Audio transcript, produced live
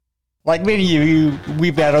Like many of you,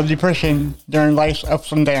 we battled depression during life's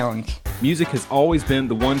ups and downs. Music has always been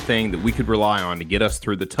the one thing that we could rely on to get us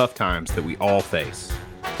through the tough times that we all face.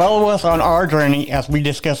 Follow us on our journey as we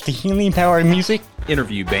discuss the healing power of music,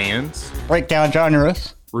 Interview bands, break down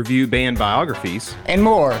genres, review band biographies, and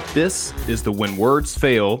more. This is the When Words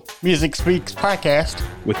Fail Music Speaks podcast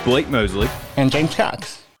with Blake Mosley and James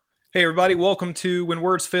Cox. Hey everybody, welcome to When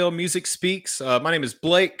Words Fail, Music Speaks. My name is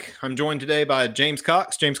Blake. I'm joined today by James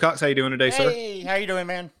Cox. James Cox, how you doing today, sir? Hey, how you doing,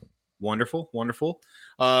 man? Wonderful.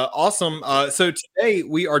 Awesome. So today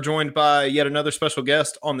we are joined by yet another special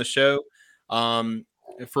guest on the show.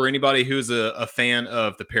 For anybody who's a fan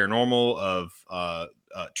of the paranormal, of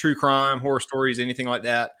true crime, horror stories, anything like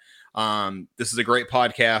that, this is a great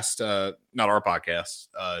podcast. Not our podcast.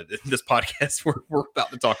 This podcast we're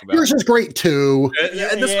about to talk about. Yours is great too.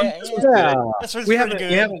 This was We pretty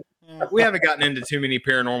good. We haven't gotten into too many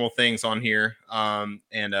paranormal things on here, and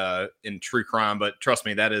in true crime, but trust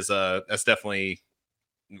me, that's definitely,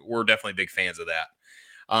 we're definitely big fans of that.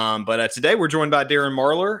 But today we're joined by Darren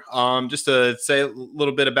Marlar. Just to say a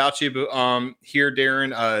little bit about you, here,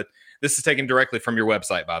 Darren. This is taken directly from your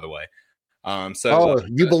website, by the way.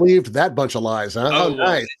 You believed that bunch of lies, huh? Oh,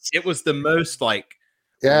 Nice. It was the most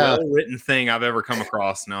well-written thing I've ever come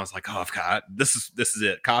across, and I was like, "Oh God, this is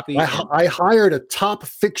it." Copy. I hired a top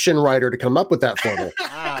fiction writer to come up with that for me.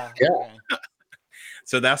 Okay.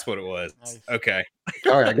 So that's what it was. Nice. Okay.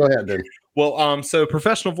 All right, go ahead then. Well, so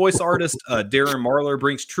professional voice artist Darren Marlar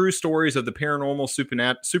brings true stories of the paranormal,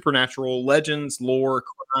 supernatural, legends, lore,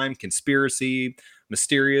 crime, conspiracy,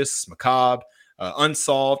 mysterious, macabre,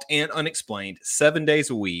 unsolved, and unexplained 7 days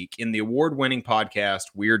a week in the award-winning podcast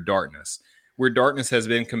Weird Darkness. Weird Darkness has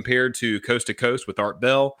been compared to Coast with Art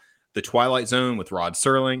Bell, The Twilight Zone with Rod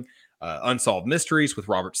Serling, Unsolved Mysteries with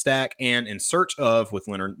Robert Stack, and In Search of with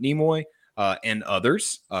Leonard Nimoy, and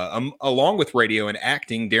others. Along with radio and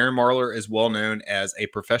acting, Darren Marlar is well known as a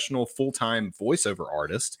professional full-time voiceover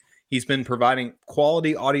artist. He's been providing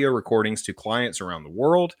quality audio recordings to clients around the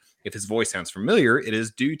world. If his voice sounds familiar, it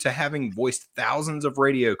is due to having voiced thousands of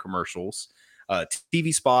radio commercials,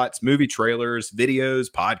 TV spots, movie trailers,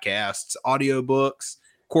 videos, podcasts, audiobooks,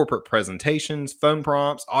 corporate presentations, phone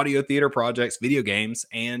prompts, audio theater projects, video games,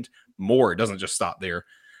 and more. It doesn't just stop there.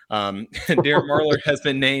 Darren Marlar has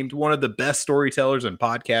been named one of the best storytellers in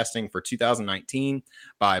podcasting for 2019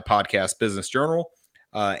 by Podcast Business Journal.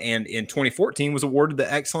 And in 2014 was awarded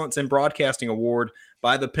the Excellence in Broadcasting Award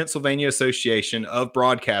by the Pennsylvania Association of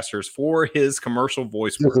Broadcasters for his commercial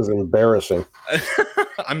voice work. This is embarrassing.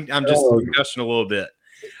 I'm just gushing a little bit.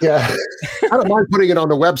 Yeah, I don't mind putting it on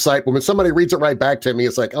the website, but when somebody reads it right back to me,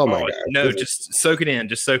 it's like, oh my God. No, just soak it in.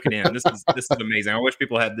 Just soak it in. This is amazing. I wish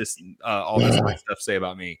people had this all this great stuff to say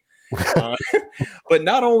about me. But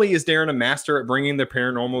not only is Darren a master at bringing the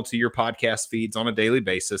paranormal to your podcast feeds on a daily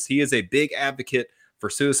basis, he is a big advocate for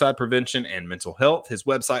suicide prevention and mental health. His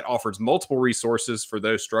website offers multiple resources for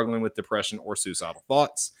those struggling with depression or suicidal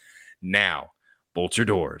thoughts. Now, bolt your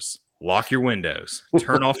doors, lock your windows,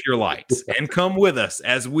 turn off your lights, and come with us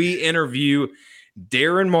as we interview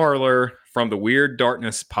Darren Marlar from the Weird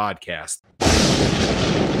Darkness podcast.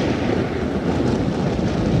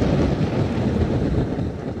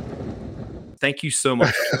 Thank you so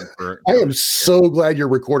much. I am so glad you're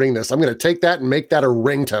recording this. I'm going to take that and make that a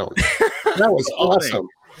ringtone. That was awesome.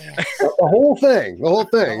 The whole thing.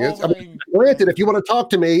 I mean, granted, if you want to talk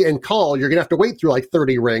to me and call, you're going to have to wait through like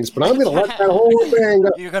 30 rings, but I'm going to let that whole thing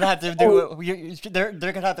go. You're going to have to do it. They're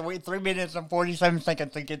going to have to wait 3 minutes and 47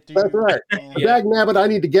 seconds to get to. That's right. Dag nabbit, I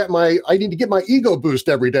need to get my ego boost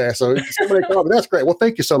every day. So somebody call me. That's great. Well,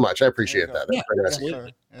 thank you so much. I appreciate that. That's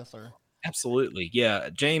absolutely. Yes, sir. Absolutely. Yeah.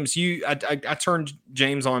 James, I turned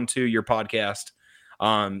James onto your podcast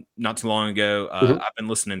not too long ago. I've been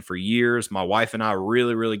listening for years. My wife and I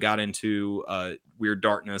really, really got into Weird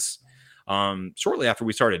Darkness shortly after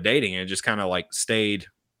we started dating, and it just kind of like stayed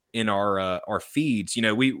in our feeds. You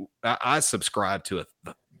know, I subscribe to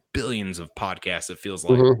billions of podcasts, it feels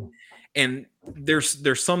like. And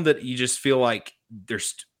there's some that you just feel like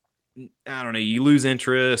I don't know, you lose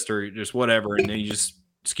interest or just whatever, and then you just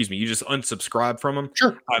unsubscribe from them.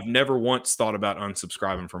 Sure. I've never once thought about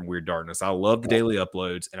unsubscribing from Weird Darkness. I love the daily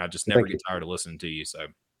uploads, and I just never get tired of listening to you. So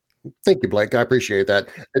thank you, Blake. I appreciate that.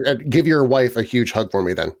 And give your wife a huge hug for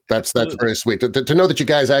me then. That's very sweet. To know that you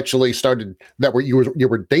guys actually started, that you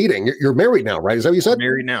were dating. You're married now, right? Is that what you said?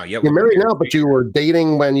 Married now. Yeah. You're married now, but you were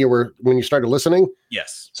dating when you started listening?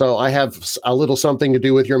 Yes. So I have a little something to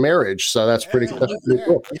do with your marriage. So that's pretty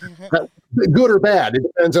cool. Good or bad. It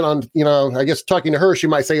depends on, I guess talking to her, she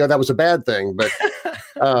might say, oh, that was a bad thing. But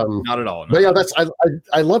Not at all. But yeah,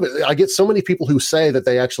 I love it. I get so many people who say that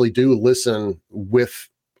they actually do listen with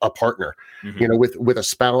a partner, with a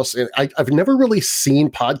spouse. And I've never really seen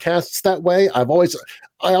podcasts that way. I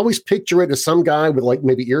always picture it as some guy with like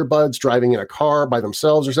maybe earbuds driving in a car by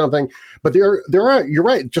themselves or something. But there are, you're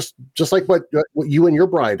right. Just like what you and your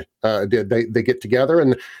bride did. They get together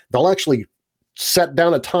and they'll actually set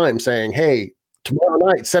down a time saying, hey, tomorrow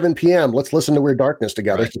night, 7 p.m. let's listen to Weird Darkness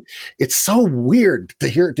together. Right. It's so weird to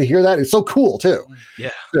hear that. It's so cool too. Yeah.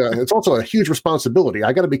 It's also a huge responsibility.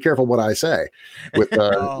 I got to be careful what I say with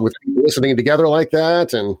with listening together like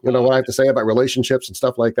that, and what I have to say about relationships and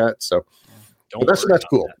stuff like that. So that's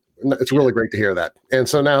cool. That. It's really great to hear that. And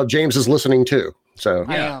so now James is listening too. So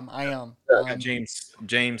I am. Got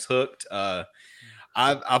James hooked.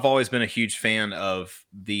 I've always been a huge fan of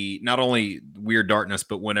the not only Weird Darkness,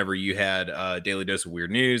 but whenever you had Daily Dose of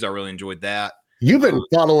Weird News, I really enjoyed that. You've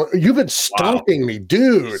been stalking me,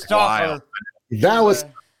 dude. Wow. That was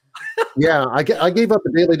I gave up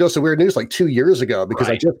the Daily Dose of Weird News like 2 years ago because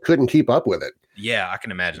I just couldn't keep up with it. Yeah, I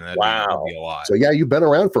can imagine that. Wow. Be a lot. So yeah, you've been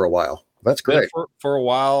around for a while. That's great. For a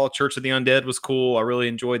while, Church of the Undead was cool. I really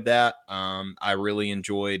enjoyed that. I really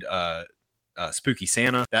enjoyed Spooky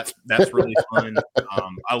Santa. That's really fun.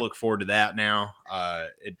 I look forward to that now.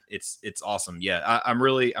 It's awesome. Yeah, I'm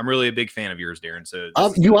really a big fan of yours, Darren. So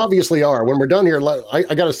you obviously are. When we're done here, I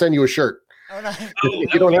got to send you a shirt. Oh, no.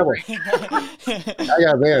 If you don't have one.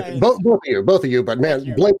 Yeah, man. Both of you. But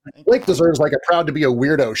man, Blake deserves like a proud to be a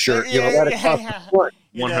weirdo shirt. Right across the front.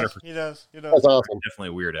 100%. He does. That's awesome. Definitely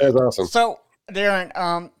a weirdo. That's awesome. So,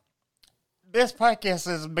 Darren, this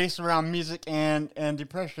podcast is based around music and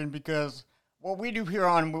depression because what we do here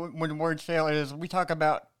on When Words Fail is we talk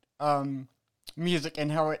about music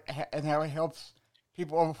and how it helps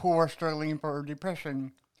people who are struggling for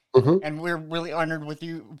depression. Mm-hmm. And we're really honored with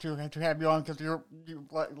you to have you on because you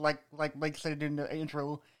like Blake said in the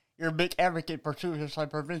intro, you're a big advocate for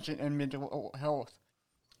suicide prevention and mental health.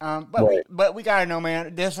 But we gotta know,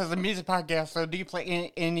 man. This is a music podcast, so do you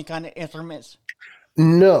play any kind of instruments?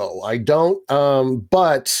 No, I don't.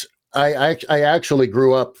 But I actually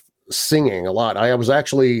grew up singing a lot. I was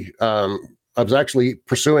actually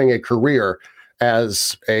pursuing a career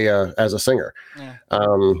as a singer. Yeah.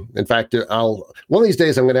 In fact, one of these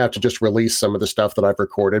days I'm going to have to just release some of the stuff that I've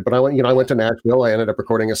recorded. But I went to Nashville. I ended up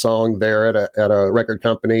recording a song there at a record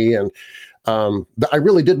company, and I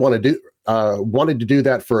really did wanted to do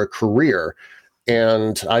that for a career.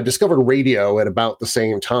 And I discovered radio at about the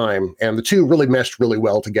same time, and the two really meshed really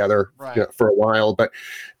well together for a while. But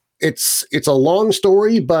it's a long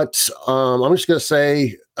story, but I'm just going to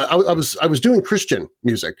say I was doing Christian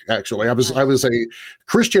music. Actually, I was a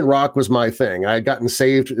Christian rock was my thing. I had gotten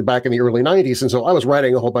saved back in the early 90s, and so I was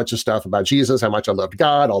writing a whole bunch of stuff about Jesus, how much I loved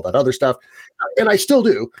God, all that other stuff, and I still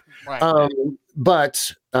do. Right.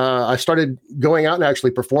 But I started going out and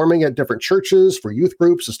actually performing at different churches for youth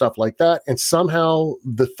groups and stuff like that. And somehow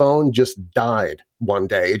the phone just died one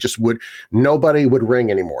day. Nobody would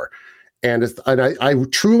ring anymore. And I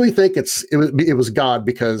truly think it was God,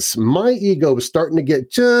 because my ego was starting to get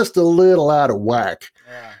just a little out of whack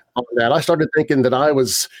on that. I started thinking that I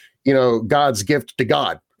was, God's gift to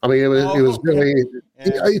God. I mean, it was really,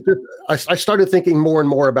 I started thinking more and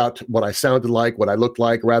more about what I sounded like, what I looked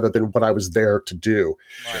like, rather than what I was there to do.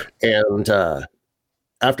 Right. And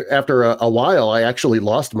after a while, I actually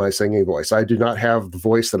lost my singing voice. I do not have the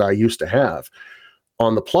voice that I used to have.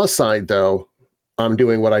 On the plus side, though, I'm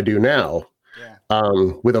doing what I do now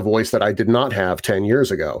with a voice that I did not have 10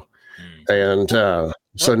 years ago. And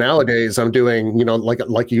so nowadays I'm doing,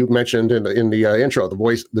 like you mentioned in the intro, the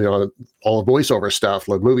voice, all the voiceover stuff,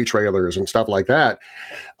 like movie trailers and stuff like that.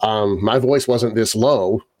 My voice wasn't this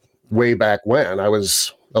low way back when. I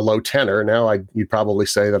was a low tenor. Now you'd probably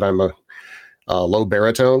say that I'm a low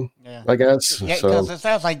baritone, I guess. Yeah, because it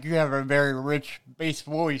sounds like you have a very rich bass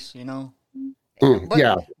voice,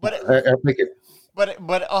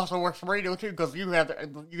 But it also works for radio too, because you have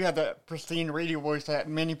the pristine radio voice that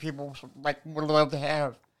many people would love to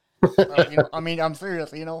have. I'm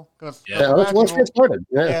serious, because let's get started.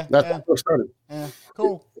 That's how we started. Yeah,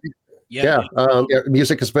 cool.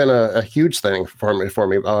 Music has been a huge thing for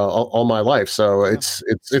me all my life. So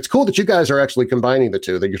it's cool that you guys are actually combining the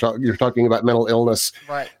two. That you're talking about mental illness,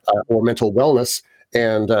 or mental wellness,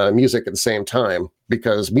 and music at the same time,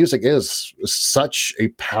 because music is such a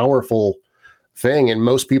powerful thing in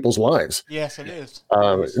most people's lives. Yes, it is.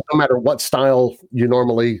 No matter what style you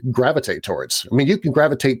normally gravitate towards. I mean, you can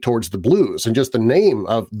gravitate towards the blues, and just the name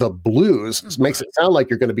of the blues makes it sound like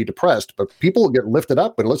you're going to be depressed, but people get lifted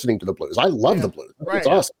up when listening to the blues. I love the blues. It's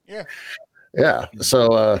awesome. Yeah.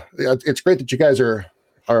 So it's great that you guys are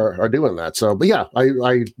are doing that. So, but yeah,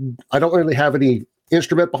 I don't really have any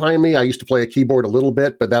instrument behind me. I used to play a keyboard a little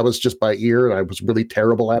bit, but that was just by ear, and I was really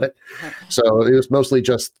terrible at it. So it was mostly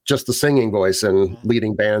just the singing voice and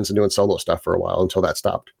leading bands and doing solo stuff for a while until that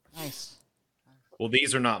stopped. Nice. Well,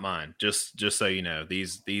 these are not mine. Just so you know,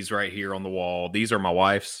 these right here on the wall, these are my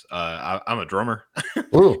wife's. I'm a drummer,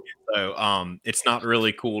 so it's not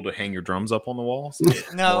really cool to hang your drums up on the walls.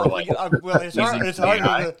 No, well, it's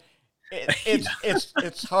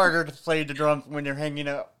harder to play the drums when you're hanging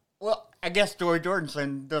up. Well, I guess Joey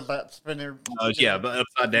Jordison does that spinner. Yeah, but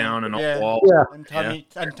upside down and on the wall. Yeah.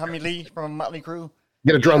 And Tommy Lee from Motley Crue.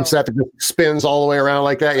 Get a drum set that just spins all the way around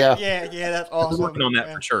like that. Yeah. Yeah, that's awesome. We're working on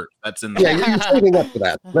that for church. That's in the you're saving up for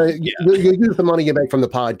that. Right? You use the money you make from the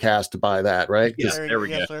podcast to buy that, right? Yes, there we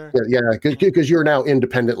go. Sir. Yeah, because you're now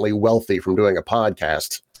independently wealthy from doing a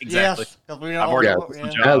podcast. Exactly. Yes, I've already quit my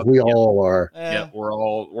job. As we all are. Yeah, we're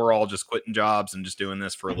all just quitting jobs and just doing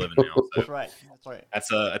this for a living now. So That's right. that's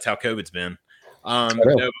how COVID's been. No,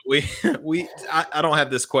 I don't have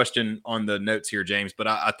this question on the notes here, James, but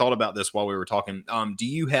I thought about this while we were talking. Do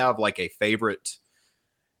you have like a favorite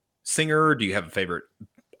singer? Do you have a favorite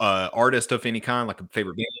artist of any kind, like a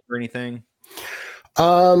favorite band or anything?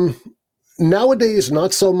 Nowadays,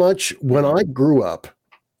 not so much. When I grew up,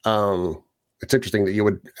 it's interesting that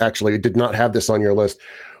you did not have this on your list.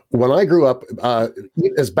 When I grew up,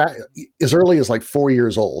 as early as like 4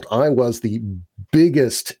 years old, I was the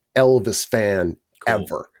biggest Elvis fan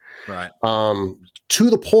ever. Right. To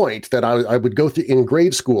the point that I would go through in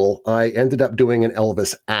grade school, I ended up doing an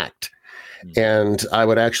Elvis act. And I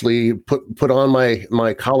would actually put on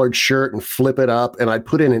my collared shirt and flip it up, and I'd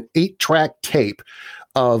put in an 8-track tape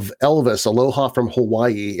of Elvis, Aloha from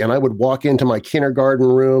Hawaii, and I would walk into my kindergarten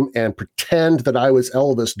room and pretend that I was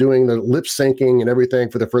Elvis doing the lip syncing and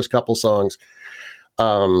everything for the first couple songs.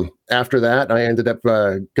 After that, I ended up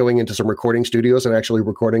going into some recording studios and actually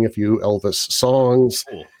recording a few Elvis songs.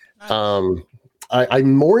 Cool. I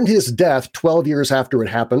mourned his death 12 years after it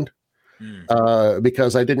happened.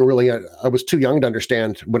 Because I didn't really, I was too young to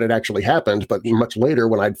understand when it actually happened. But much later,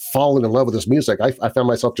 when I'd fallen in love with his music, I found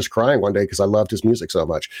myself just crying one day because I loved his music so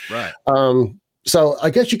much. Right. So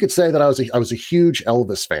I guess you could say that I was a huge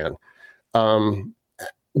Elvis fan.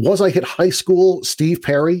 Was I hit high school? Steve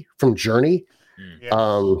Perry from Journey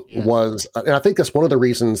was, and I think that's one of the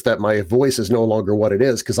reasons that my voice is no longer what it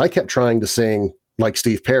is, because I kept trying to sing like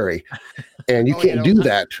Steve Perry, and you can't do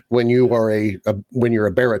that when you are when you're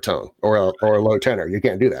a baritone or a low tenor. You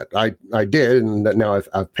can't do that. I did, and now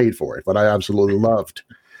I've paid for it. But I absolutely loved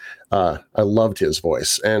his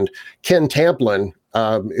voice. And Ken Tamplin,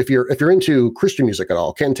 if you're into Christian music at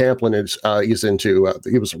all, Ken Tamplin he's into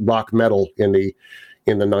he was rock metal in the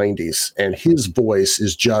 90s, and his voice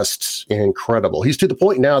is just incredible. He's to the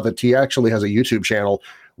point now that he actually has a YouTube channel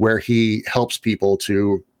where he helps people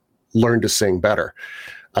to learn to sing better.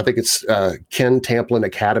 I think it's Ken Tamplin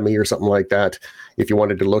Academy or something like that, if you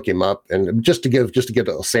wanted to look him up, and just to get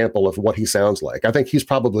a sample of what he sounds like. I think he's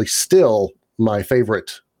probably still my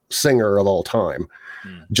favorite singer of all time,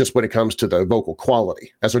 just when it comes to the vocal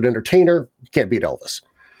quality. As an entertainer, you can't beat Elvis.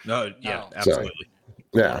 No, yeah, absolutely.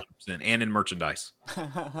 So, yeah. And in merchandise.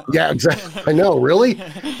 Yeah, exactly. I know, really?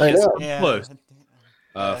 I know. Yeah. Close.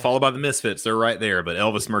 Followed by the Misfits, they're right there, but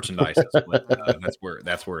Elvis merchandise is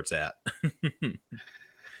that's where it's at.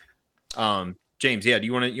 James, do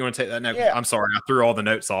you want to take that note? Yeah. I'm sorry, I threw all the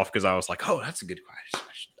notes off because I was like, oh, that's a good question.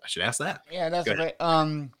 I should ask that. Yeah, that's great.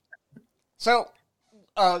 So,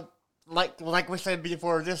 like we said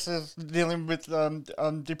before, this is dealing with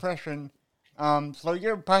depression. So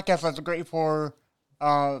your podcast is great for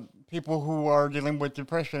people who are dealing with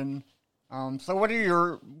depression. So what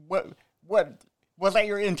are what was that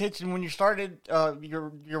your intention when you started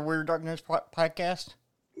your Weird Darkness podcast?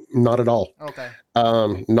 Not at all. Okay.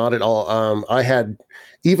 Not at all. I had,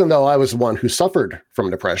 even though I was the one who suffered from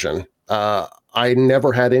depression, I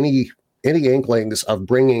never had any inklings of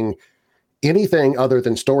bringing anything other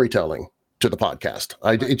than storytelling to the podcast.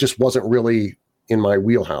 It just wasn't really in my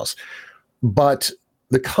wheelhouse. But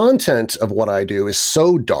the content of what I do is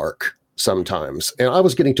so dark sometimes. And I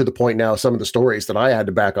was getting to the point now, some of the stories that I had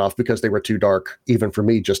to back off because they were too dark, even for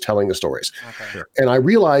me, just telling the stories. Okay. Sure. And I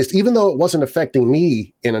realized, even though it wasn't affecting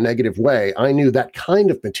me in a negative way, I knew that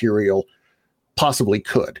kind of material possibly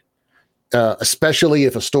could, especially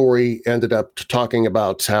if a story ended up talking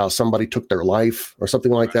about how somebody took their life or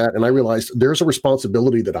something like that. And I realized there's a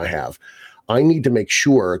responsibility that I have. I need to make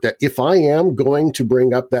sure that if I am going to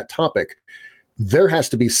bring up that topic, there has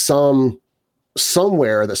to be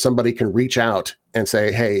somewhere that somebody can reach out and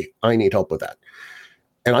say, hey, I need help with that.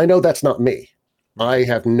 And I know that's not me. I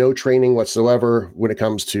have no training whatsoever when it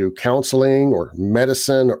comes to counseling or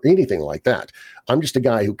medicine or anything like that. I'm just a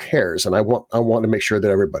guy who cares, and I want to make sure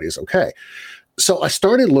that everybody's okay. So I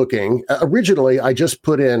started looking. Originally, I just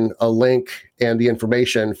put in a link and the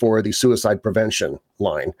information for the suicide prevention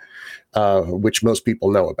line, which most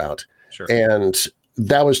people know about. Sure. And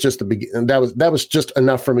that was just that was just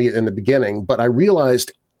enough for me in the beginning. But I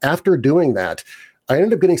realized after doing that, I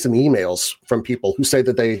ended up getting some emails from people who say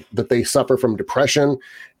that they suffer from depression,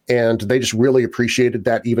 and they just really appreciated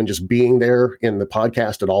that even just being there in the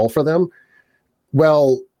podcast at all for them.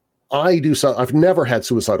 Well, I do so. I've never had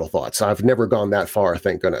suicidal thoughts. I've never gone that far,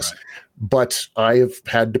 thank goodness. Right. But I have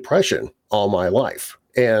had depression all my life.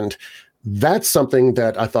 And that's something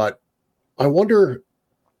that I thought, I wonder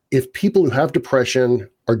if people who have depression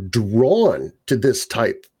are drawn to this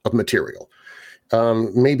type of material.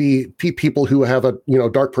 Maybe people who have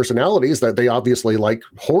dark personalities, that they obviously like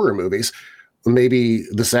horror movies. Maybe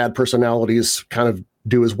the sad personalities kind of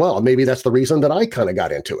do as well. Maybe that's the reason that I kind of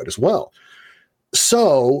got into it as well.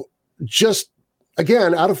 So just,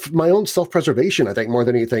 again, out of my own self-preservation, I think more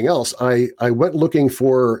than anything else, I went looking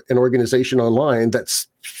for an organization online that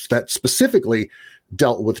specifically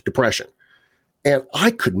dealt with depression. And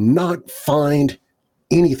I could not find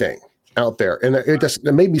anything out there. And it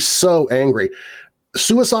made me so angry.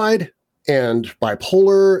 Suicide and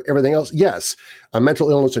bipolar, everything else, yes, mental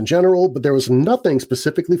illness in general, but there was nothing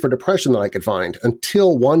specifically for depression that I could find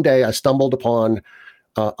until one day I stumbled upon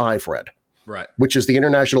IFRED. Right. Which is the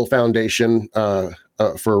International Foundation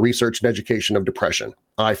for Research and Education of Depression,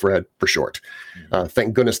 IFRED for short.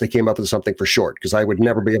 Thank goodness they came up with something for short, because I would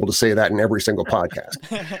never be able to say that in every single podcast.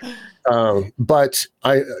 But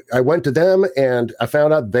I went to them, and I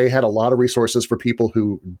found out they had a lot of resources for people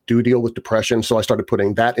who do deal with depression. So I started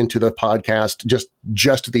putting that into the podcast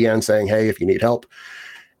just at the end, saying, hey, if you need help.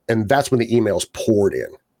 And that's when the emails poured in.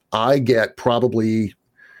 I get probably,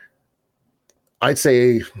 I'd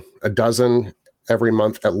say, a dozen every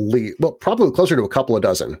month at least. Well, probably closer to a couple of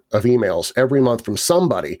dozen of emails every month from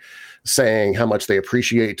somebody saying how much they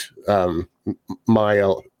appreciate my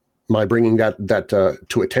bringing that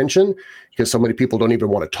to attention, because so many people don't even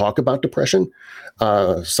want to talk about depression.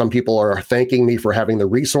 Some people are thanking me for having the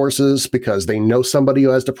resources because they know somebody who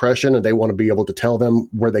has depression and they want to be able to tell them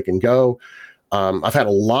where they can go. I've had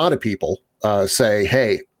a lot of people say,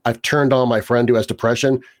 hey, I've turned on my friend who has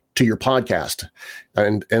depression to your podcast,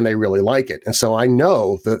 and they really like it. And so I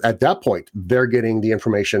know that at that point, they're getting the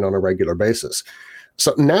information on a regular basis.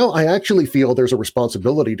 So now I actually feel there's a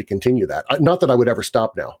responsibility to continue that. Not that I would ever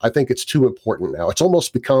stop now. I think it's too important now. It's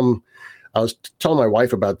almost become, I was telling my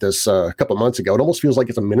wife about this a couple of months ago, it almost feels like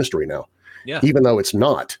it's a ministry now, even though it's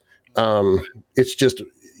not. It's just,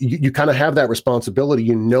 you kind of have that responsibility.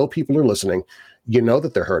 You know, people are listening, you know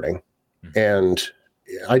that they're hurting, and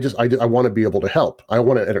I want to be able to help. I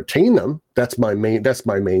want to entertain them. That's my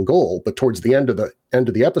main goal. But towards the end of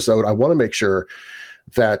the episode, I want to make sure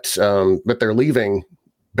that that they're leaving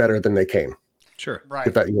better than they came. Sure. Right.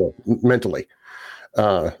 If that, mentally.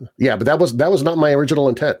 But that was not my original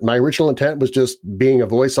intent. My original intent was just being a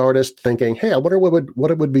voice artist, thinking, hey, I wonder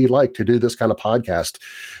what it would be like to do this kind of podcast,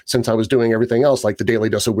 since I was doing everything else, like the Daily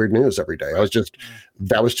Dose of Weird News every day.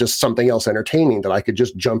 That was just something else entertaining that I could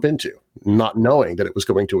just jump into, not knowing that it was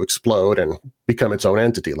going to explode and become its own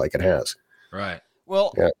entity like it has. Right.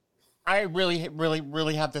 Well, I really, really,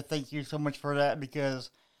 really have to thank you so much for that, because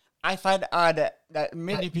I find odd that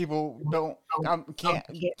many people can't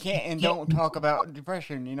and don't talk about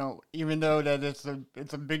depression, even though that it's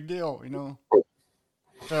a big deal,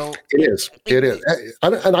 So it is.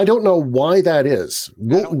 And I don't know why that is.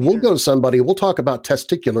 We'll go to somebody, we'll talk about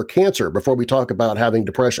testicular cancer before we talk about having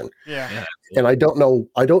depression. Yeah. And I don't know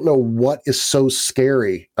what is so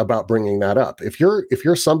scary about bringing that up. If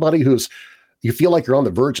you're somebody you feel like you're on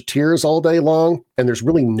the verge of tears all day long and there's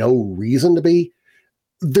really no reason to be,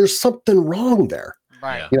 there's something wrong there.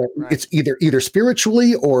 Right. Right. It's either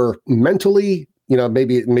spiritually or mentally,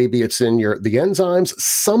 maybe it's in the enzymes,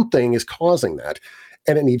 something is causing that,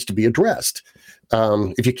 and it needs to be addressed.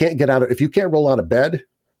 If you can't roll out of bed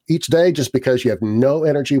each day just because you have no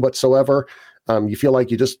energy whatsoever, you feel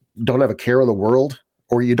like you just don't have a care in the world,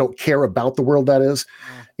 or you don't care about the world, that is,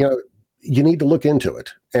 you need to look into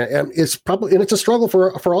it. And it's a struggle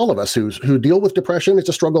for all of us who deal with depression. It's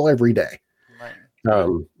a struggle every day.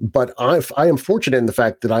 But I am fortunate in the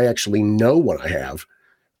fact that I actually know what I have.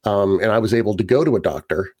 And I was able to go to a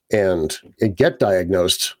doctor and get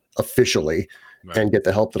diagnosed officially and get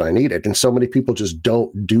the help that I needed. And so many people just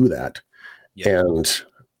don't do that. Yeah. And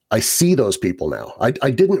I see those people now.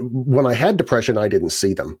 I didn't, when I had depression, I didn't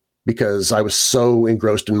see them because I was so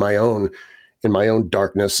engrossed in my own in my own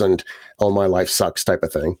darkness and my life sucks type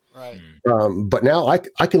of thing. Right. But now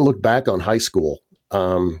I can look back on high school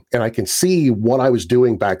and I can see what I was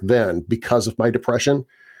doing back then because of my depression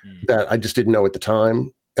that I just didn't know at the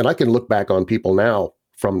time. And I can look back on people now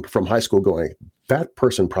from high school going, that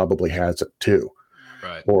person probably has it too,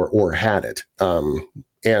 right, or had it.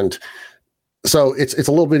 And so it's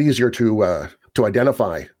a little bit easier to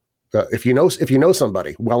identify. If you know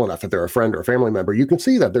somebody well enough, if they're a friend or a family member, you can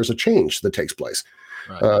see that there's a change that takes place.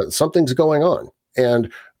 Right. Something's going on.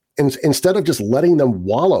 And instead of just letting them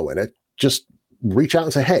wallow in it, just reach out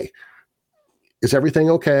and say, hey, is everything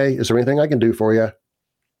okay? Is there anything I can do for you?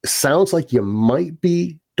 It sounds like you might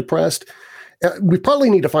be depressed. We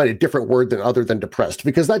probably need to find a different word other than depressed,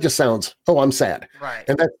 because that just sounds, oh, I'm sad. Right.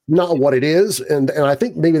 And that's not what it is. And I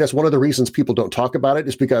think maybe that's one of the reasons people don't talk about it,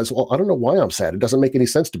 is because, well, I don't know why I'm sad. It doesn't make any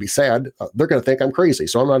sense to be sad. They're going to think I'm crazy.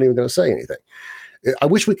 So I'm not even going to say anything. I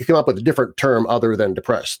wish we could come up with a different term other than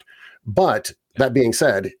depressed. But that being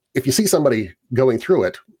said, if you see somebody going through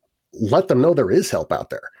it, let them know there is help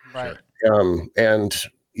out there. Right. And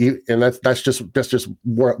that's just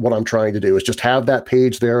what I'm trying to do, is just have that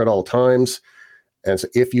page there at all times. And so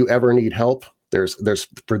if you ever need help, there's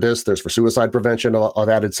for suicide prevention. I've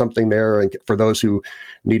added something there, and for those who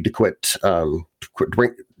need to quit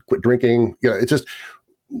drinking. You know, it's just,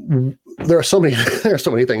 there are so many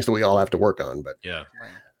things that we all have to work on. But yeah.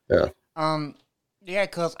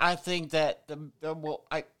 Because I think that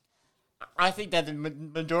I think that the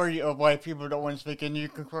majority of why people don't want to speak, and you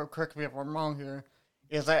can correct me if I'm wrong here,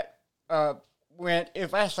 is that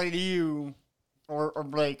if I say to you or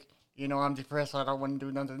Blake, you know, I'm depressed, I don't want to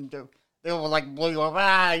do nothing to do, they will like blow you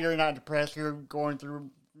up. You're not depressed. You're going through,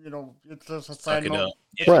 you know, it's just a sad moment.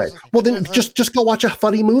 Right. Well, then just go watch a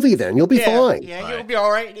funny movie. Then you'll be fine. Yeah, you'll be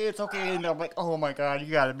all right. It's okay. And I'm like, oh my god, you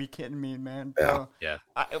got to be kidding me, man. Yeah.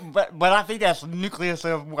 But I think that's the nucleus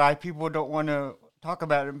of why people don't want to talk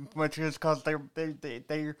about it much, is because they're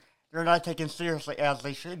not taken seriously as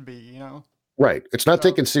they should be. You know. Right. It's not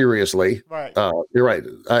taken seriously. Right. You're right.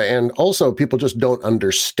 And also, people just don't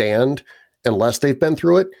understand unless they've been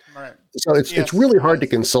through it. Right. So it's really hard to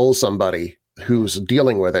console somebody who's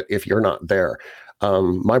dealing with it if you're not there.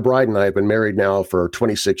 My bride and I have been married now for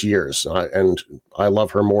 26 years, and I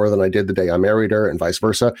love her more than I did the day I married her, and vice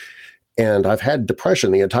versa. And I've had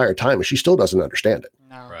depression the entire time, and she still doesn't understand it.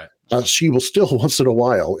 No. Right. She will still once in a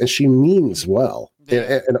while, and she means well,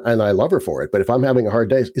 and I love her for it. But if I'm having a hard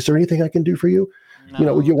day, is there anything I can do for you? No. You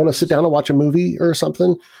know, would you want to sit down and watch a movie or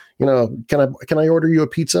something? You know, can I order you a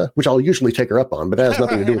pizza? Which I'll usually take her up on, but that has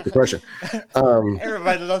nothing to do with depression.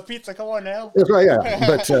 Everybody loves pizza. Come on now. That's right.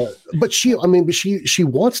 Yeah. But she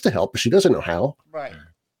wants to help, but she doesn't know how. Right.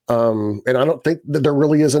 And I don't think that there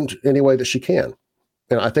really isn't any way that she can.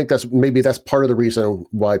 And I think that's part of the reason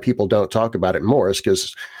why people don't talk about it more, is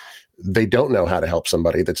because they don't know how to help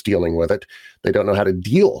somebody that's dealing with it. They don't know how to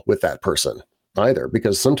deal with that person either,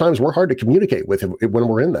 because sometimes we're hard to communicate with when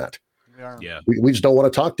we're in that. Yeah. We just don't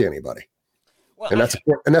want to talk to anybody. Well, and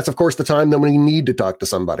that's of course the time that we need to talk to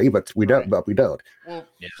somebody, but we don't. Well,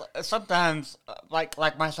 sometimes, like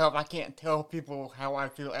myself, I can't tell people how I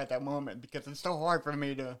feel at that moment, because it's so hard for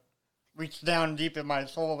me to reach down deep in my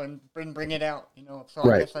soul and bring it out. You know, so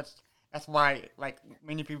I guess that's why, like,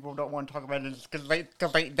 many people don't want to talk about it, because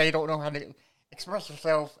they don't know how to express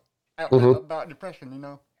themselves about depression. You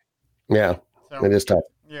know. Yeah, so, it is tough.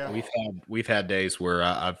 Yeah, we've had days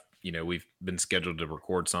where we've been scheduled to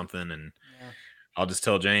record something, and I'll just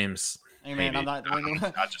tell James, hey man, I'm not doing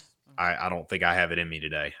it. I don't think I have it in me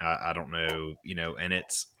today. I don't know,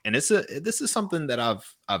 this is something that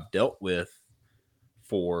I've dealt with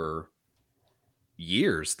for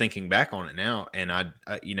years, thinking back on it now. And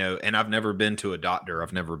and I've never been to a doctor.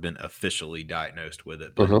 I've never been officially diagnosed with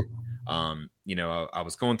it, but I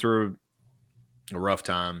was going through a rough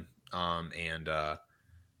time. And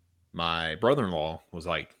my brother-in-law was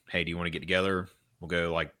like, hey, do you want to get together? We'll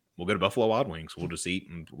go to Buffalo Wild Wings. We'll just eat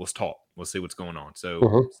and let's talk. Let's see what's going on.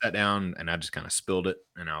 So sat down, and I just kind of spilled it.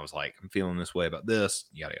 And I was like, I'm feeling this way about this,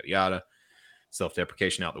 yada, yada, yada.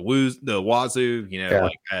 Self-deprecation out the wazoo,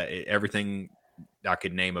 everything I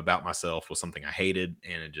could name about myself was something I hated.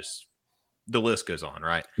 And it just, the list goes on.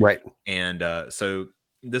 Right. Right. And so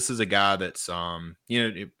this is a guy that's,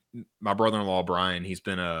 my brother-in-law, Brian, he's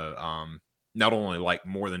been not only like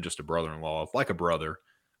more than just a brother-in-law, like a brother.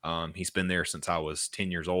 He's been there since I was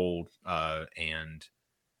 10 years old. And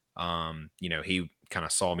he kind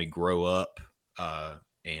of saw me grow up,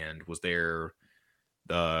 and was there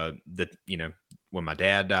when my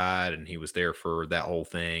dad died, and he was there for that whole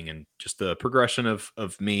thing, and just the progression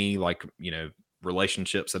of me, like,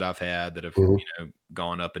 relationships that I've had that have, Mhm.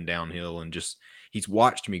 gone up and downhill, and just, he's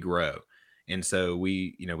watched me grow. And so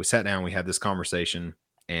we sat down, we had this conversation,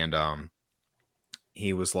 and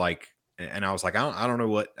he was like, and I was like, I don't know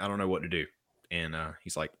what to do. And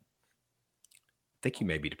he's like, I think you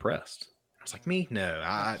may be depressed. I was like, me? No,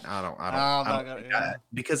 I don't,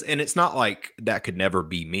 because, and it's not like that could never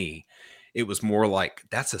be me. It was more like,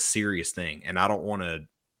 that's a serious thing. And I don't want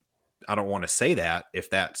to say that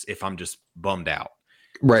if I'm just bummed out.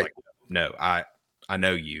 Right. Like, no, I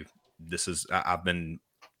know you. I've been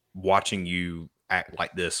watching you act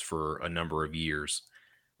like this for a number of years.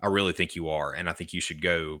 I really think you are. And I think you should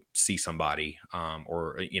go see somebody.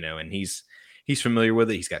 And he's familiar with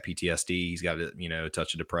it. He's got PTSD. He's got a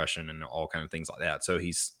touch of depression and all kind of things like that. So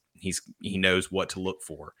he knows what to look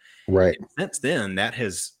for. Right. And since then, that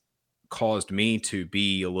has caused me to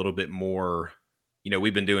be a little bit more,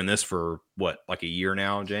 we've been doing this for what, like a year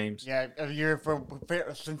now, James? Yeah, a year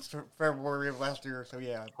since February of last year. So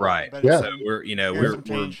yeah. Right. Yeah. So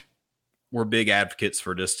we're big advocates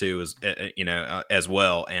for this too, as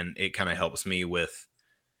well. And it kind of helps me with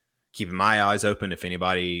keeping my eyes open if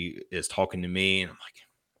anybody is talking to me, and I'm like,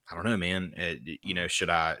 I don't know, man. Should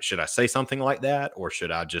I say something like that, or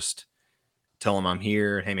should I just tell them I'm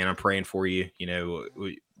here? Hey, man, I'm praying for you.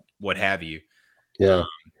 What have you? Yeah.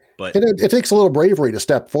 But it takes a little bravery to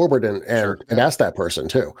step forward and Sure. ask that person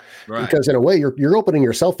too, right. because in a way you're opening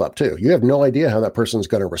yourself up too. You have no idea how that person's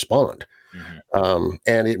going to respond. Mm-hmm.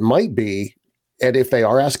 And it might be, and if they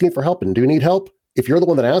are asking for help and do need help, if you're the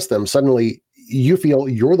one that asked them, suddenly you feel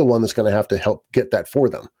you're the one that's going to have to help get that for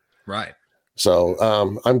them. Right. So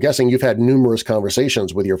I'm guessing you've had numerous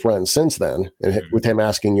conversations with your friends since then, and with him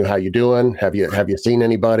asking you how you doing. Have you seen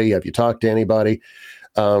anybody? Have you talked to anybody?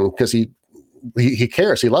 Because he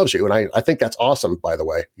cares. He loves you. And I think that's awesome, by the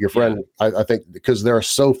way. Your friend, yeah. I think, because there are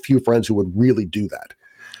so few friends who would really do that.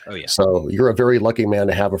 Oh, yeah. So you're a very lucky man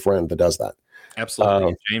to have a friend that does that.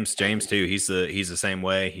 Absolutely. James too. He's the same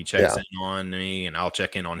way. He checks in on me, and I'll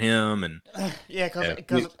check in on him. And because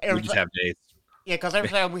we just have days. Yeah, because every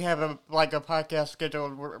time we have a podcast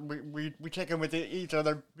scheduled, we check in with each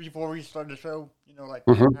other before we start the show.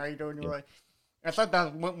 Mm-hmm. How you doing? You're like, and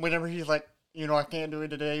sometimes whenever he's like, I can't do it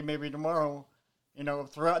today, maybe tomorrow.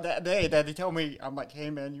 Throughout that day that he told me, I'm like, hey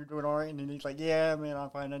man, you doing all right? And then he's like, yeah, man, I'm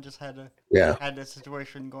fine. I just had this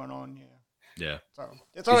situation going on. Yeah. So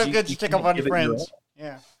it's always good to check up on your friends.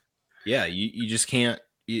 Yeah. Yeah. You just can't.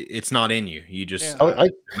 It's not in you. You just no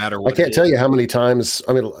matter what. I can't tell you how many times.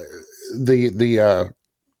 I mean, the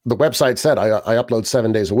website said I upload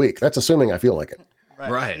 7 days a week. That's assuming I feel like it.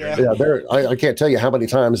 Right. Yeah. I can't tell you how many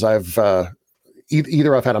times I've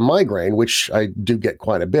either I've had a migraine, which I do get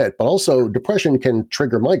quite a bit, but also depression can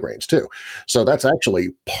trigger migraines too. So that's actually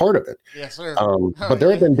part of it. Yes, sir. But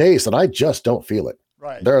there have been days that I just don't feel it.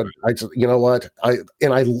 Right. You know what? I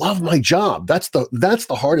love my job. That's the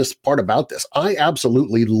hardest part about this. I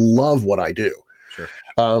absolutely love what I do. Sure.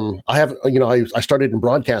 I have, I started in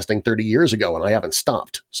broadcasting 30 years ago and I haven't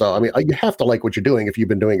stopped. So, I mean, you have to like what you're doing if you've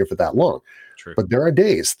been doing it for that long. True. But there are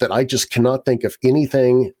days that I just cannot think of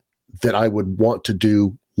anything that I would want to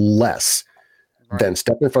do less than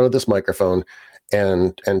step in front of this microphone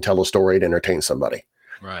and tell a story to entertain somebody.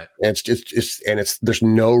 Right. And there's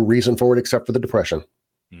no reason for it except for the depression.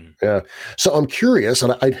 Mm. Yeah. So I'm curious,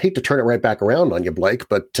 and I'd hate to turn it right back around on you, Blake,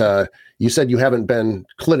 but you said you haven't been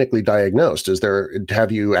clinically diagnosed.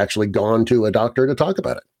 Have you actually gone to a doctor to talk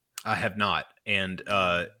about it? I have not. And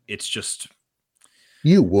it's just.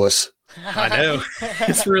 You wuss. I know.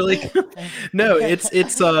 It's really no,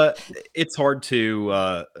 it's hard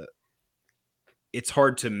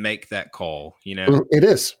to make that call, It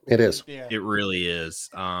is. Yeah. It really is.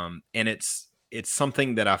 And it's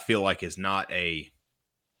something that I feel like is not a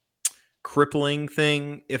crippling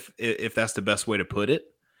thing, if that's the best way to put it.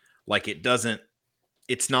 Like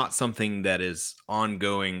it's not something that is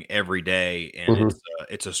ongoing every day, and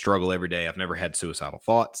it's a struggle every day. I've never had suicidal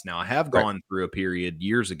thoughts. Now I have gone through a period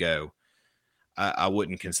years ago. I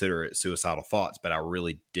wouldn't consider it suicidal thoughts, but I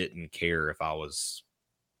really didn't care if I was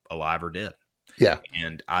alive or dead. Yeah.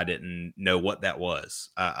 And I didn't know what that was.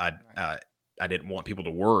 I didn't want people to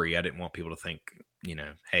worry. I didn't want people to think,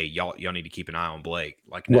 hey, y'all need to keep an eye on Blake.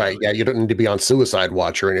 Like, no, right. Yeah. You don't need to be on suicide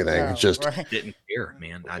watch or anything. It's just didn't care,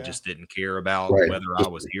 man. I just didn't care about whether just I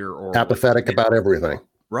was here or apathetic about everything.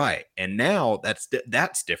 Right. And now that's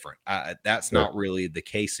different. That's not really the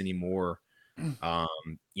case anymore. I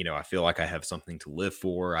feel like I have something to live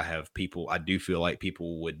for. I have people. I do feel like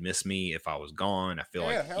people would miss me if I was gone. I feel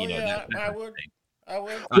like I would. I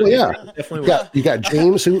would. Well, yeah, definitely. You got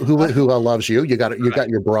James who loves you. You got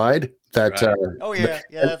your bride that. Oh yeah,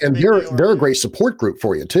 and they're a great support group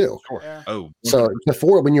for you too. Sure. Yeah. Oh, 100%. So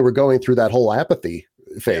before, when you were going through that whole apathy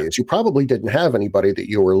phase, you probably didn't have anybody that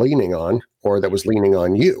you were leaning on or that was leaning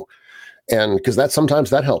on you. And because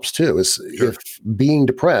sometimes that helps too, is if being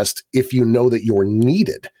depressed, if you know that you're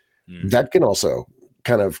needed, that can also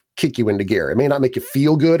kind of kick you into gear. It may not make you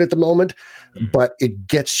feel good at the moment, but it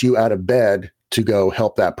gets you out of bed to go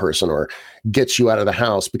help that person, or gets you out of the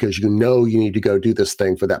house because you know you need to go do this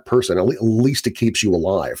thing for that person. At least it keeps you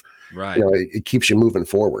alive. Right. You know, it keeps you moving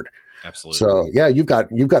forward. Absolutely. So yeah, you've got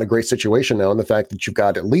a great situation now, in the fact that you've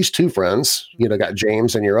got at least two friends. You know, got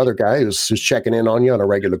James and your other guy who's checking in on you on a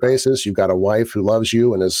regular basis. You've got a wife who loves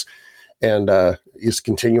you and is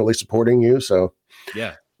continually supporting you. So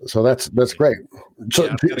yeah. So that's great.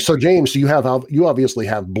 So James, you obviously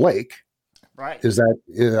have Blake. Right. Is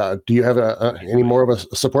that do you have any more of a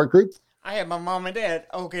support group? I have my mom and dad.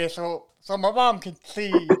 Okay, so my mom can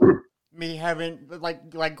see me having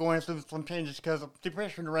like going through some changes because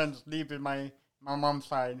depression runs deep in my mom's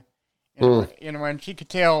side. You know, and she could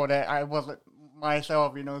tell that I wasn't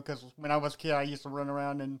myself. You know, because when I was a kid, I used to run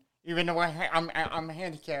around, and even though I'm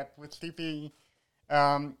handicapped with CP,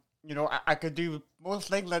 you know, I could do most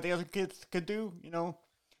things that the other kids could do. You know.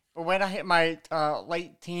 But when I hit my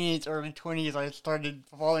late teens, early 20s, I started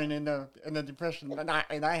falling into depression, and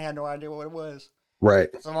I had no idea what it was. Right.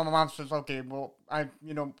 So my mom says, "Okay, well,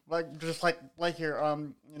 you know, just like here,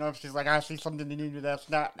 you know, she's like, I see something in you that's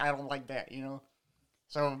not, I don't like that, you know."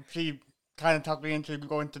 So she kind of talked me into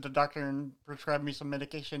going to the doctor and prescribed me some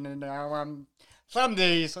medication, and some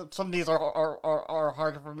days are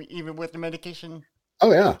harder for me even with the medication.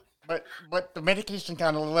 Oh yeah. But the medication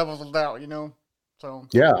kind of levels it out, you know. So,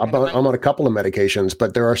 yeah, I'm on a couple of medications,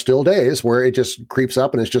 but there are still days where it just creeps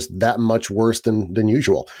up and it's just that much worse than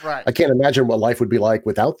usual. Right. I can't imagine what life would be like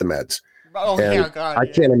without the meds. Oh, yeah, God. I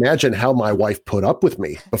can't imagine how my wife put up with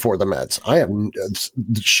me before the meds.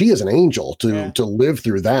 She is an angel to live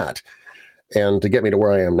through that and to get me to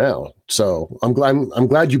where I am now. So I'm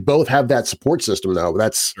glad you both have that support system though.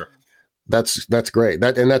 That's great.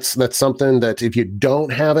 That's something that if you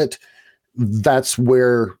don't have it, that's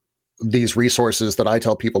where these resources that I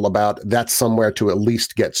tell people about, that's somewhere to at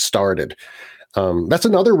least get started. That's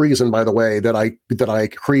another reason, by the way, that I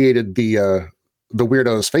created the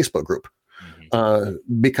Weirdos Facebook group,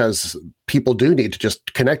 because people do need to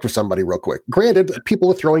just connect with somebody real quick. Granted, people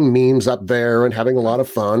are throwing memes up there and having a lot of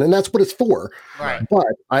fun, and that's what it's for. Right.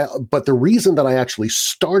 But the reason that I actually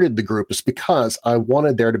started the group is because I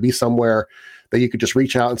wanted there to be somewhere that you could just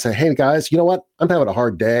reach out and say, "Hey guys, you know what? I'm having a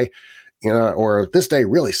hard day. You know, or this day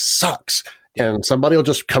really sucks," and somebody will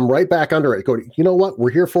just come right back under it. Go, "You know what?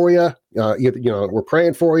 We're here for you. You know, we're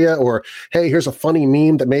praying for you." Or, "Hey, here's a funny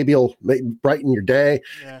meme that maybe will brighten your day."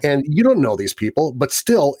 Yeah. And you don't know these people, but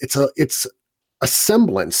still, it's a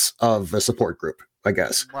semblance of a support group, I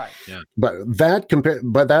guess. Right. Yeah. But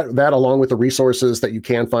that along with the resources that you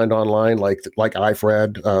can find online, like I've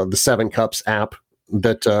read, the 7 Cups app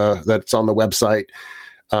that's on the website.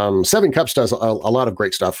 7 Cups does a lot of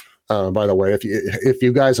great stuff. By the way, if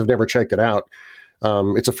you guys have never checked it out,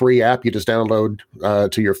 it's a free app. You just download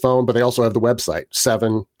to your phone, but they also have the website,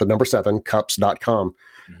 7cups.com.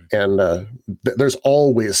 And there's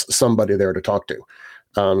always somebody there to talk to.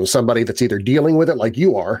 Somebody that's either dealing with it like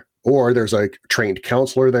you are, or there's a trained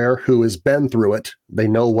counselor there who has been through it. They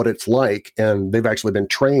know what it's like, and they've actually been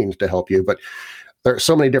trained to help you. But there are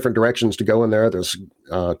so many different directions to go in there. There's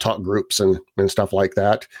talk groups and stuff like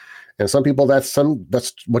that. And some people, that's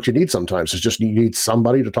what you need sometimes, is just you need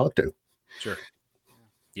somebody to talk to. Sure.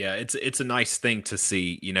 Yeah, it's a nice thing to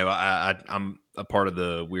see. You know, I'm a part of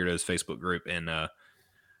the Weirdos Facebook group, and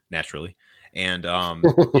naturally, and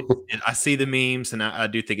I see the memes, and I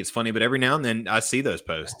do think it's funny. But every now and then, I see those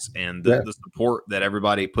posts and the support that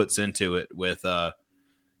everybody puts into it. With,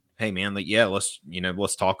 "Hey man,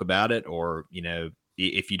 let's talk about it," or, you know,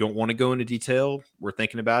 if you don't want to go into detail, we're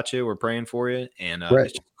thinking about you, we're praying for you, and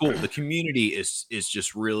it's just cool. The community is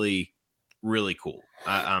just really, really cool.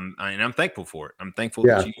 And I'm thankful for it. I'm thankful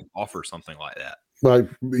that you offer something like that. Well,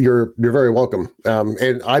 you're very welcome,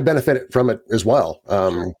 and I benefit from it as well.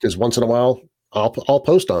 Because once in a while, I'll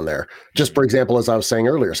post on there. Just for example, as I was saying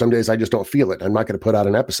earlier, some days I just don't feel it. I'm not going to put out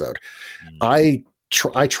an episode. I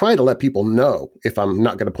try to let people know if I'm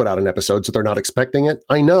not going to put out an episode, so they're not expecting it.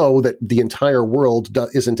 I know that the entire world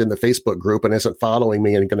isn't in the Facebook group and isn't following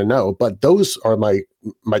me and going to know, but those are my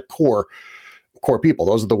core people.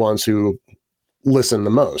 Those are the ones who listen the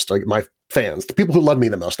most, like my fans, the people who love me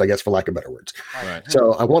the most, I guess, for lack of better words. Right.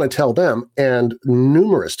 So I want to tell them, and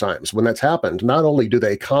numerous times when that's happened, not only do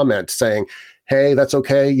they comment saying, hey, that's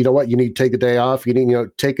okay, you know what, you need to take a day off, you need,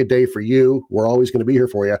 take a day for you, we're always going to be here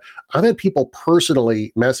for you. I've had people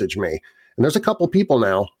personally message me, and there's a couple people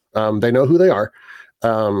now, they know who they are.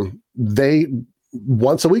 They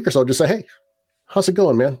once a week or so just say, hey, how's it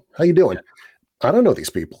going, man? How you doing? I don't know these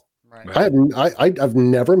people. Right. I've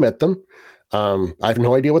never met them. I have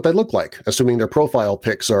no idea what they look like, assuming their profile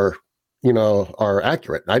pics are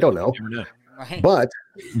accurate. I don't know, Right. but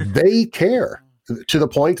they care to the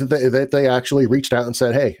point that they actually reached out and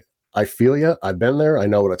said, hey, I feel you. I've been there. I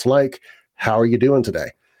know what it's like. How are you doing today?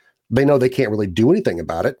 They know they can't really do anything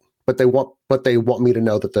about it, but they want me to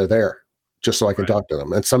know that they're there just so I can talk to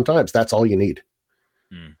them. And sometimes that's all you need.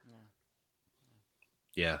 Hmm.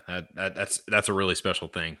 Yeah, that's a really special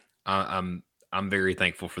thing. I'm very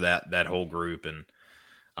thankful for that whole group, and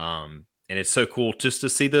it's so cool just to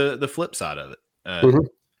see the flip side of it.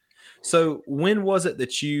 So when was it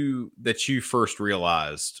that you first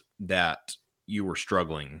realized that you were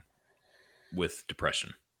struggling with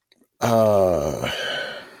depression?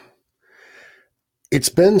 It's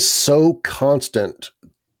been so constant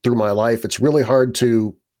through my life. It's really hard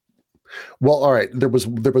to. Well, all right. There was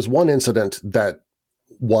one incident that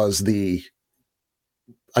was the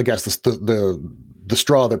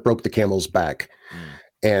straw that broke the camel's back.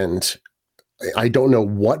 And I don't know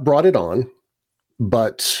what brought it on,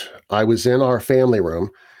 but I was in our family room,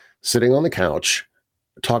 sitting on the couch,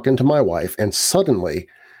 talking to my wife, and suddenly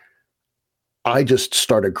I just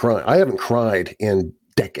started crying. I haven't cried in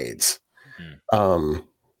decades. Even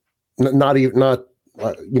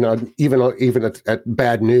at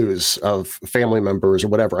bad news of family members or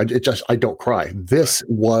whatever. I don't cry. This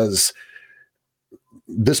was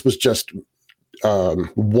just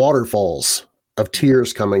waterfalls of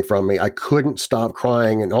tears coming from me. I couldn't stop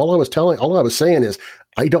crying. And all I was saying is,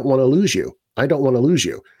 I don't want to lose you. I don't want to lose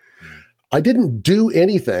you. I didn't do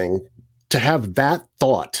anything to have that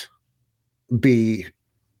thought be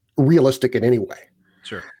realistic in any way.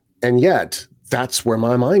 Sure. And yet that's where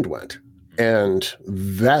my mind went. And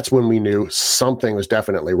that's when we knew something was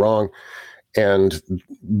definitely wrong. And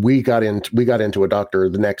we got into a doctor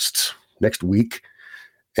the next week.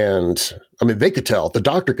 And I mean, they could tell, the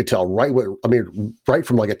doctor could tell right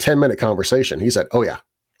from like a 10-minute conversation. He said, oh yeah,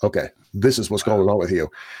 okay, this is what's going on with you.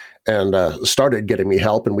 And started getting me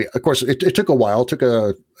help. And of course, it took a while, took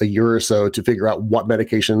a year or so to figure out what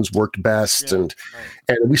medications worked best. And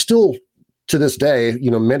we still, to this day,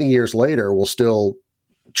 many years later, we'll still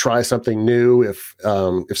try something new if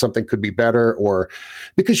something could be better, or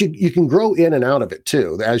because you can grow in and out of it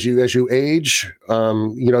too. As you age,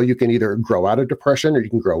 you can either grow out of depression or you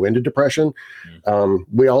can grow into depression.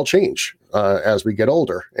 We all change as we get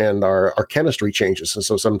older, and our chemistry changes. And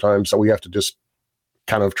so sometimes we have to just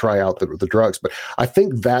kind of try out the drugs. But I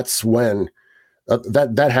think that's when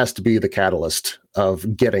that has to be the catalyst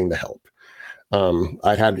of getting the help.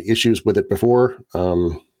 I'd had issues with it before.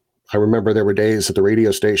 I remember there were days at the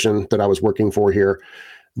radio station that I was working for here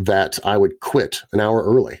that I would quit an hour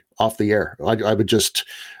early off the air. I would just,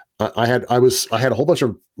 I had a whole bunch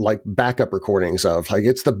of like backup recordings of like,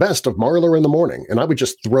 it's the best of Marlar in the morning. And I would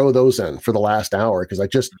just throw those in for the last hour because I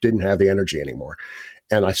just didn't have the energy anymore.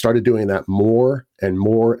 And I started doing that more and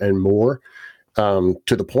more and more to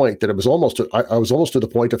the point that I was almost to the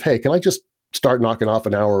point of, hey, can I just start knocking off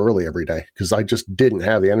an hour early every day? Because I just didn't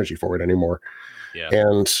have the energy for it anymore. Yeah.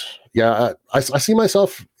 And I see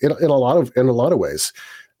myself in a lot of ways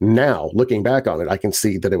now. Looking back on it, I can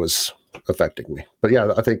see that it was affecting me. But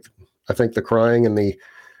yeah, I think the crying and the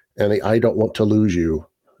I don't want to lose you.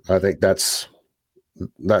 I think that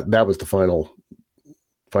was the final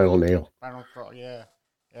nail. Final straw. Yeah.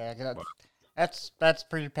 That's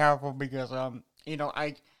pretty powerful because I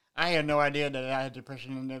had no idea that I had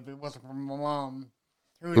depression, and if it wasn't for my mom,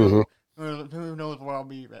 who knows where I'll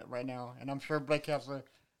be right now. And I'm sure Blake has a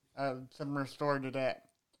similar story to that.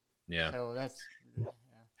 Yeah. So that's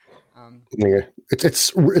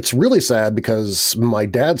it's really sad because my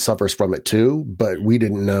dad suffers from it too, but we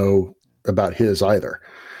didn't know about his either.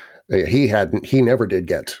 He never did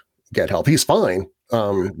get help. He's fine.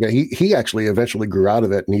 He actually eventually grew out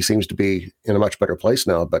of it, and he seems to be in a much better place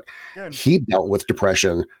now. But good. He dealt with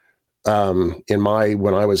depression when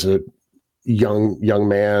I was a young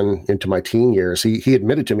man into my teen years. He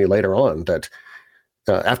admitted to me later on that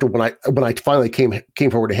after when I finally came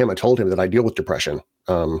forward to him and told him that I deal with depression.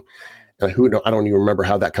 I don't even remember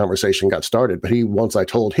how that conversation got started, but once I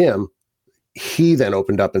told him, he then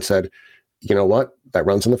opened up and said, you know what, that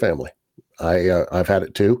runs in the family. I've had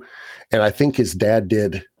it too, and I think his dad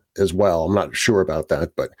did as well. I'm not sure about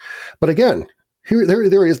that, but again,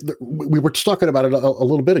 there is. We were talking about it a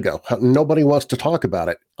little bit ago. How nobody wants to talk about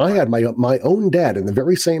it. I had my own dad in the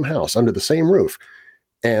very same house under the same roof,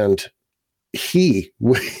 and he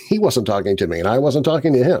wasn't talking to me, and I wasn't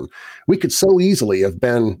talking to him. We could so easily have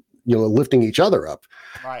been, lifting each other up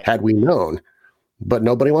had we known, but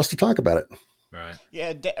nobody wants to talk about it. Right.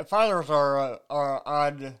 Yeah, fathers are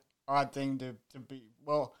odd thing to be.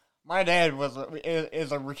 Well, my dad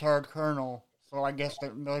is a retired colonel, so I guess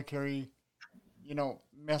the military,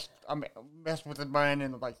 messed with his mind,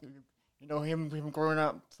 and him growing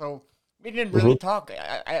up. So we didn't really talk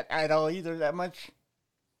at all either that much.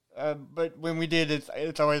 But when we did,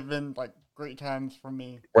 it's always been like great times for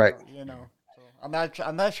me. Right. So I'm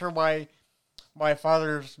not sure why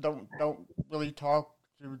fathers don't really talk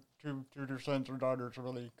to their sons or daughters,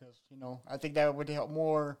 really, because I think that would help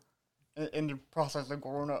more in the process of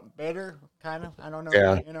growing up better, kind of. I don't know.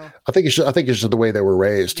 Yeah. I think it's just the way they were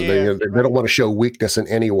raised. They don't want to show weakness in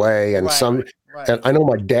any way, and and I know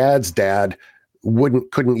my dad's dad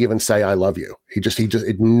couldn't even say I love you. He just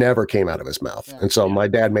it never came out of his mouth. Yeah. And so my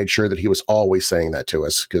dad made sure that he was always saying that to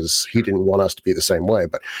us, because he didn't want us to be the same way.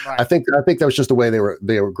 But I think that was just the way they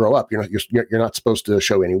would grow up. You're not supposed to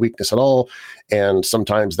show any weakness at all, and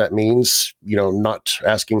sometimes that means not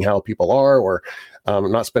asking how people are, or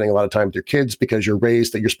not spending a lot of time with your kids, because you're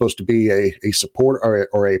raised that you're supposed to be a support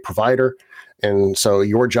or a provider. And so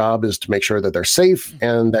your job is to make sure that they're safe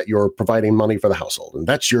and that you're providing money for the household, and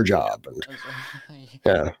that's your job.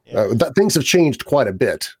 And things have changed quite a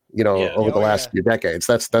bit, over the last few decades.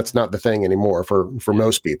 That's not the thing anymore for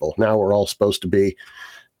most people. Now we're all supposed to be,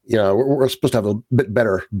 we're supposed to have a bit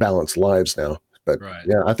better balanced lives now. But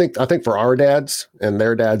I think for our dads and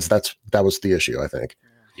their dads, that was the issue, I think.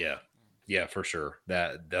 Yeah, for sure.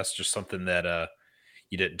 That's just something that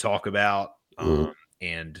you didn't talk about,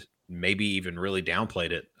 and maybe even really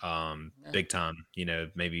downplayed it big time.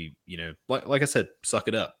 Maybe like I said, suck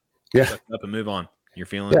it up. Suck it up and move on. You're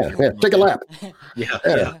feeling take a lap.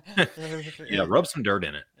 Rub some dirt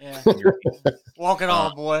in it. Walk it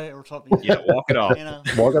off, boy, or something. Walk it off.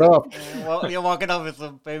 Walk it off. Walk it off is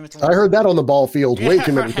a famous one. I heard that on the ball field way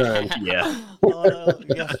too many times. Yes,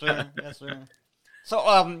 sir.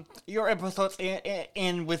 So, your episodes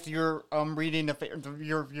end with your reading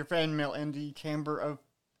your fan mail in the Chamber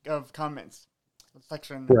of Comments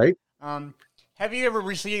section, right? Have you ever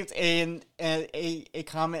received a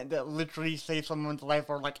comment that literally saved someone's life,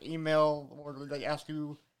 or like email, or they asked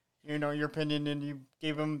you, your opinion, and you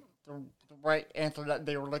gave them the right answer that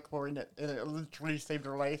they were looking for, and it literally saved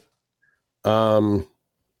their life?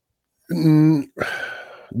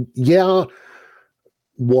 Yeah,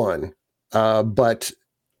 one. But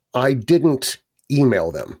I didn't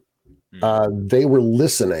email them. They were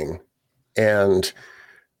listening, and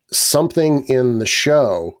something in the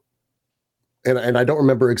show, and I don't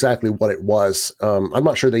remember exactly what it was. I'm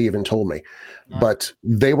not sure they even told me, but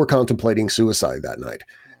they were contemplating suicide that night,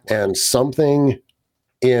 and something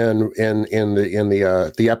in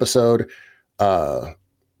the episode,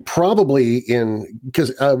 probably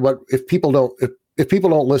because if people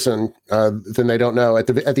don't listen, then they don't know. At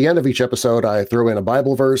the end of each episode, I throw in a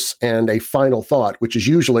Bible verse and a final thought, which is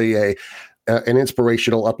usually an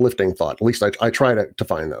inspirational, uplifting thought. At least I try to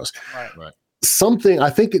find those. Right. Something,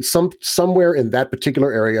 I think it's somewhere in that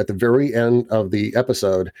particular area at the very end of the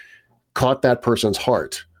episode caught that person's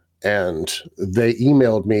heart, and they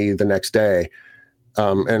emailed me the next day,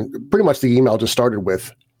 and pretty much the email just started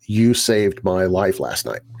with, "You saved my life last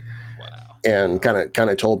night." And kind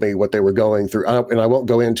of told me what they were going through, and I won't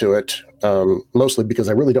go into it, mostly because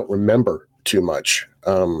I really don't remember too much.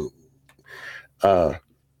 I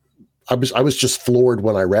was just floored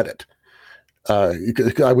when I read it.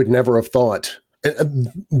 I would never have thought. And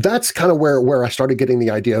that's kind of where I started getting the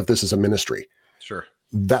idea of this as a ministry. Sure.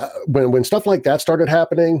 That when stuff like that started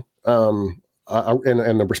happening, and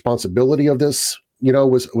the responsibility of this,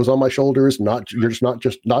 was on my shoulders. You're not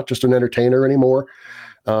just an entertainer anymore.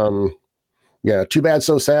 Yeah, too bad,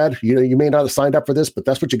 so sad. You may not have signed up for this, but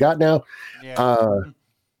that's what you got now. Yeah.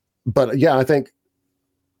 But yeah, I think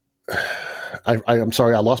I'm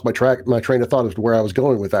sorry, I lost my train of thought as to where I was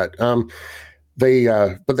going with that. They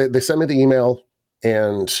sent me the email,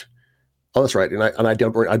 and that's right. And I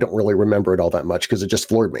don't really remember it all that much because it just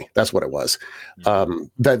floored me. That's what it was.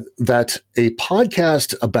 That a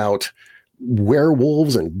podcast about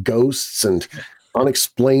werewolves and ghosts and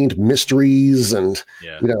unexplained mysteries and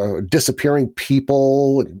disappearing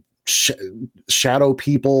people and shadow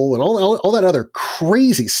people and all that other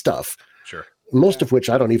crazy stuff. Sure. most of which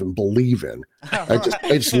I don't even believe in. I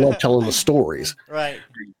just love telling the stories. Right.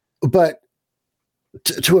 But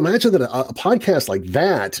to imagine that a podcast like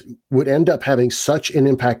that would end up having such an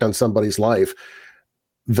impact on somebody's life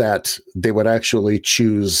that they would actually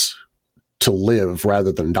choose to live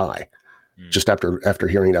rather than die. Just after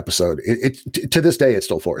hearing an episode, it to this day, it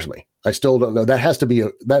still floors me. I still don't know. That had to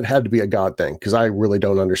be a God thing, because I really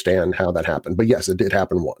don't understand how that happened. But yes, it did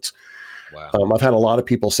happen once. Wow. I've had a lot of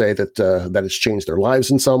people say that it's changed their lives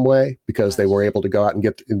in some way, because they were able to go out and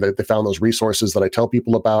they found those resources that I tell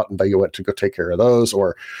people about, and they went to go take care of those,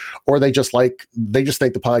 or they just think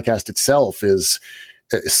the podcast itself is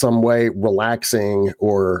some way relaxing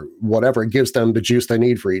or whatever. It gives them the juice they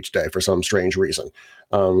need for each day for some strange reason.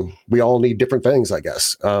 We all need different things, I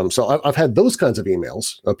guess. So I've had those kinds of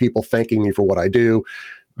emails of people thanking me for what I do.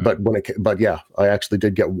 But yeah, I actually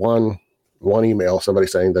did get one email, somebody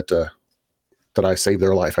saying that I saved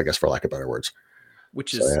their life, I guess, for lack of better words.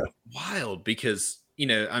 Which is wild, because,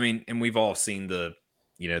 and we've all seen the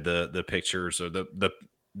pictures, or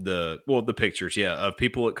the pictures, of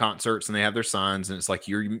people at concerts, and they have their signs, and it's like,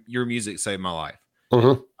 your music saved my life.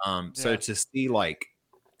 Mm-hmm. So to see like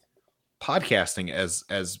podcasting as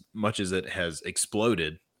much as it has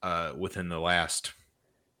exploded within the last,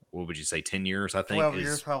 what would you say, 10 years, I think 12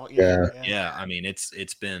 years probably. Yeah. I mean,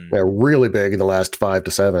 it's been really big in the last 5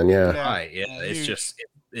 to 7. Yeah. Right. Yeah. It's just,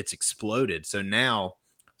 it's exploded. So now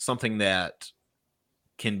something that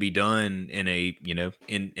can be done in a,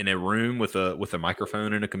 in a room with a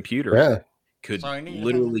microphone and a computer could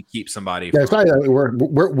literally keep somebody. That's right.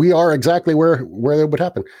 We are exactly where it would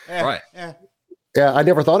happen. Right. Yeah, I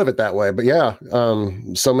never thought of it that way, but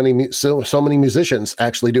so many musicians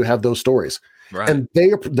actually do have those stories, right? And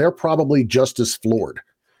they're probably just as floored.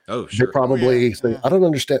 Oh, sure. They probably say, I don't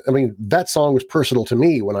understand. I mean, that song was personal to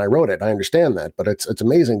me when I wrote it. I understand that, but it's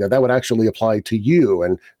amazing that would actually apply to you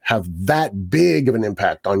and have that big of an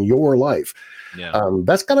impact on your life. Yeah,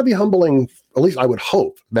 that's got to be humbling. At least I would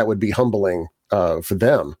hope that would be humbling for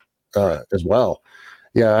them as well.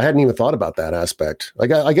 Yeah, I hadn't even thought about that aspect.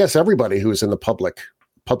 Like, I guess everybody who's in the public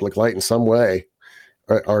light in some way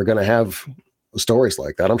are going to have stories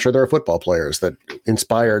like that. I'm sure there are football players that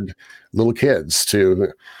inspired little kids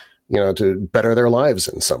to better their lives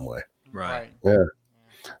in some way. Right. Yeah.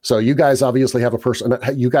 So you guys obviously have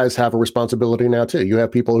a responsibility now too. You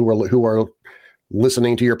have people who are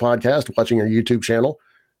listening to your podcast, watching your YouTube channel.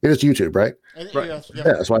 It is YouTube, right? Right.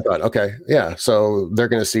 Yeah. So I thought, okay, yeah. So they're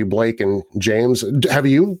going to see Blake and James. Have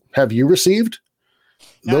you received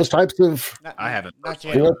those types of? I haven't. Not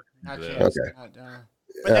yet.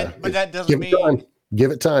 Okay. But that doesn't mean. Give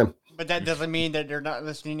it time. But that doesn't mean that they're not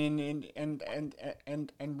listening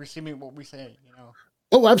and receiving what we say.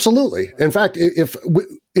 Oh, absolutely. In fact, if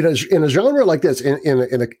in a genre like this,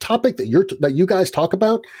 in a topic that you guys talk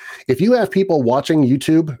about, if you have people watching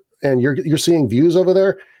YouTube and you're seeing views over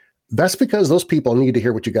there, that's because those people need to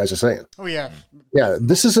hear what you guys are saying. Oh yeah. Yeah.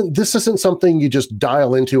 This isn't something you just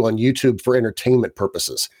dial into on YouTube for entertainment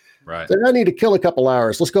purposes. Right. Then I need to kill a couple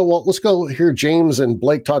hours. Let's go hear James and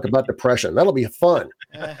Blake talk about depression. That'll be fun.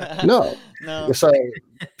 No. So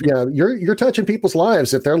yeah, you're touching people's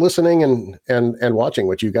lives if they're listening and watching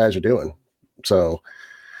what you guys are doing. So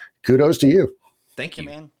kudos to you. Thank you,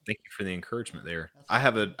 man. Thank you for the encouragement there. I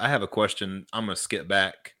have a question. I'm gonna skip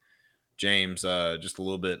back, James, just a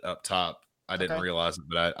little bit up top. I didn't realize it,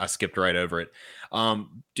 but I skipped right over it.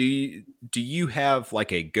 Do you have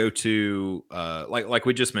like a go-to, like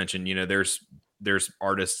we just mentioned, there's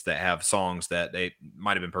artists that have songs that they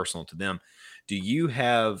might have been personal to them. Do you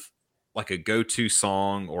have like a go-to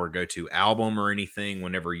song or a go-to album or anything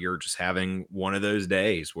whenever you're just having one of those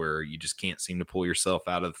days where you just can't seem to pull yourself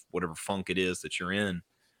out of whatever funk it is that you're in?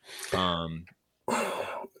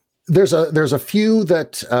 There's a few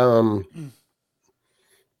that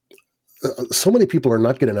so many people are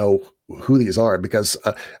not going to know who these are, because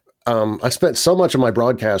I spent so much of my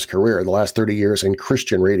broadcast career the last 30 years in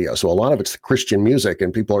Christian radio. So a lot of it's Christian music,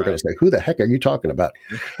 and people are going to say, who the heck are you talking about?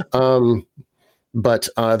 But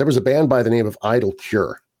there was a band by the name of Idle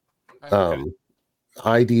Cure, IDLECURE.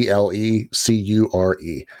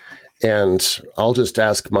 And I'll just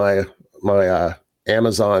ask my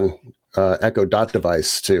Amazon Echo Dot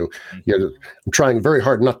device to, I'm trying very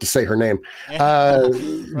hard not to say her name,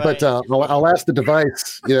 but I'll ask the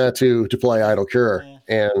device to play Idle Cure,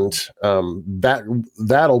 and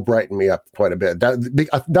that'll brighten me up quite a bit.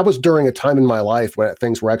 That was during a time in my life when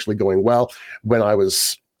things were actually going well, when I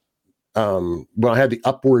was when I had the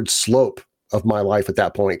upward slope of my life at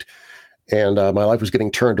that point, and my life was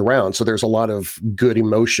getting turned around. So there's a lot of good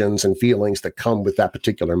emotions and feelings that come with that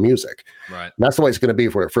particular music. Right. And that's the way it's going to be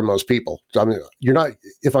for most people. I mean, you're not,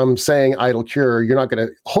 if I'm saying Idle Cure,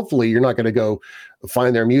 hopefully you're not going to go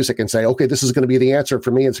find their music and say, okay, this is going to be the answer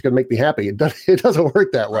for me. It's going to make me happy. It doesn't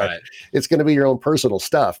work that way. Right. It's going to be your own personal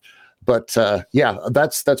stuff. But yeah,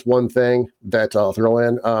 that's one thing that I'll throw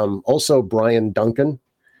in. Also, Brian Duncan,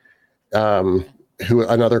 who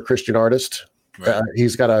another Christian artist. Right.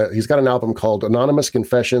 He's got an album called Anonymous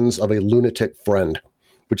Confessions of a Lunatic Friend,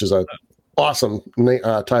 which is a awesome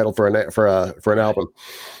title for an album.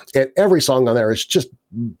 And every song on there is just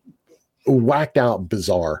whacked out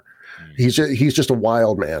bizarre. He's just a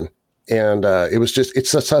wild man, and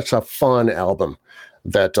it's such a fun album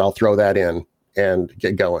that I'll throw that in and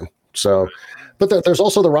get going. So, but there's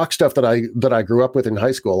also the rock stuff that I grew up with in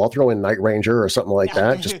high school. I'll throw in Night Ranger or something like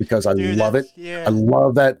that, just because I love it. Yeah. I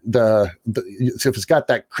love that if it's got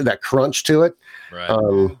that crunch to it.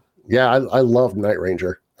 Right. Yeah, I love Night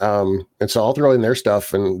Ranger. And so I'll throw in their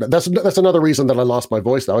stuff, and that's another reason that I lost my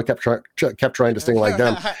voice. Though I kept trying to sing like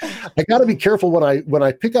them. I got to be careful when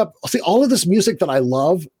I pick up. See, all of this music that I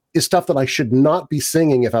love is stuff that I should not be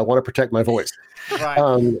singing if I want to protect my voice. Right.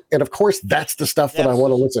 And of course, that's the stuff that I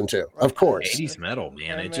want to listen to. Of course, 80s metal,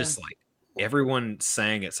 man. It's just like everyone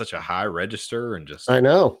sang at such a high register, and just I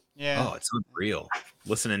know. Yeah. Oh, it's unreal.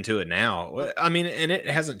 Listening to it now, I mean, and it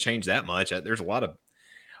hasn't changed that much. There's a lot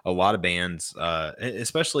of bands,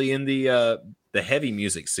 especially in the heavy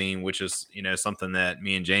music scene, which is, something that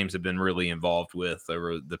me and James have been really involved with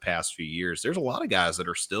over the past few years. There's a lot of guys that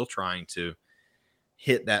are still trying to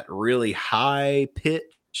hit that really high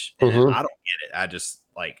pitch, and I don't get it. I just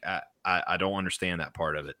I don't understand that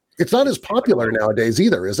part of it. It's not as popular nowadays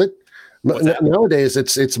either, is it? Nowadays,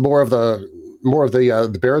 it's more of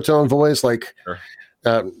the baritone voice, like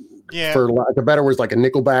for lack of better words, like a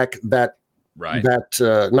Nickelback, that. Right.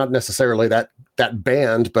 That not necessarily that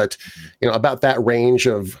band, but about that range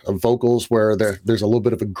of vocals where there's a little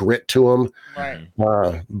bit of a grit to them, right?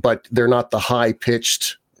 But they're not the high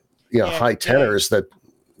pitched, high tenors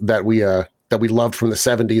that we loved from the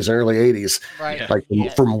 70s and early 80s, right? Like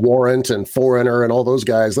from Warrant and Foreigner and all those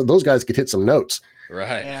guys. Those guys could hit some notes,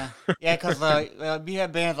 right? Yeah, because we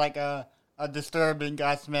have bands like Disturbed and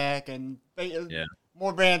Godsmack, and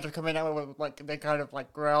more bands are coming out with they kind of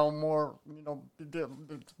growl more, the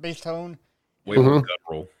bass tone. Way more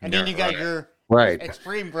guttural. And then you got your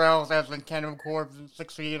extreme growls, as in Cannibal Corpse and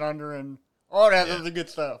 6 Feet Under and all that other good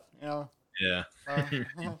stuff, Yeah.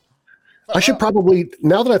 I should probably,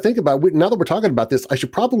 now that I think about it, now that we're talking about this, I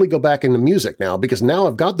should probably go back into music now, because now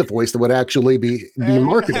I've got the voice that would actually be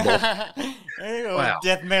marketable. Wow.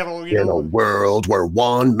 Death metal, in a world where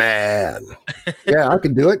one man. Yeah, I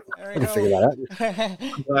can do it. I can figure that out.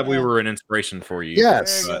 I'm glad we were an inspiration for you.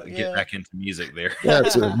 Yes. Get back into music there.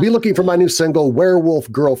 Yes. Be looking for my new single,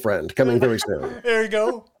 Werewolf Girlfriend, coming very soon. There you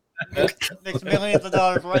go. Next millions of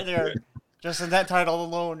dollars right there. Just in that title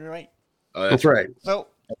alone, right? That's right. So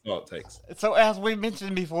that's all it takes. So as we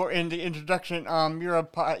mentioned before in the introduction, you're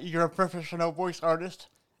a professional voice artist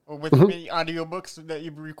with many audiobooks that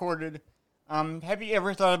you've recorded. Have you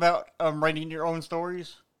ever thought about writing your own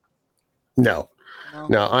stories? No,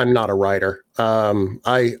 I'm not a writer.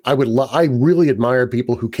 I really admire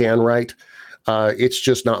people who can write. It's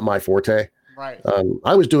just not my forte. Right.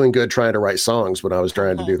 I was doing good trying to write songs when I was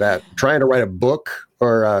trying to do that. Trying to write a book,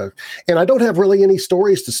 and I don't have really any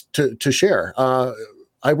stories to share.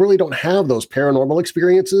 I really don't have those paranormal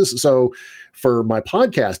experiences. So for my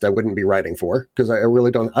podcast, I wouldn't be writing for, because I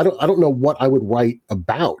really don't. I don't know what I would write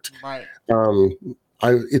about. Right.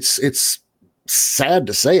 It's sad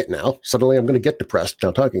to say it now. Suddenly I'm going to get depressed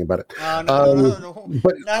now talking about it. No.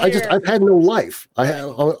 But I've had no life.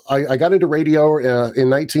 I got into radio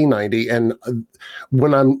in 1990, and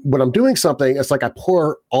when I'm doing something, it's like I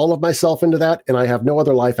pour all of myself into that, and I have no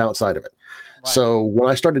other life outside of it. Right. So when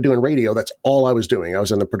I started doing radio, that's all I was doing. I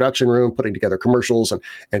was in the production room, putting together commercials and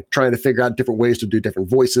trying to figure out different ways to do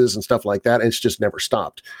different voices and stuff like that. And it's just never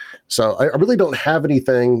stopped. So I really don't have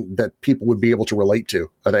anything that people would be able to relate to,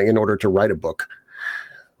 I think, in order to write a book.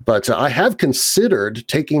 But I have considered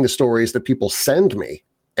taking the stories that people send me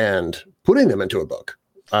and putting them into a book.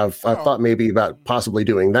 I've thought maybe about possibly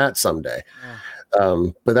doing that someday. Yeah.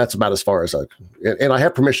 But that's about as far as and I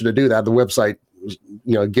have permission to do that. The website,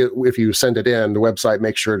 if you send it in, the website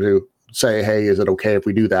makes sure to say, hey, is it okay if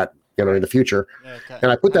we do that, in the future? Yeah, okay.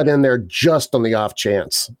 And I put that in there just on the off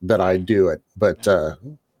chance that I do it. But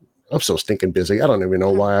I'm so stinking busy. I don't even know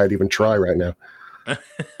why I'd even try right now.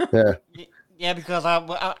 Yeah. Yeah, because I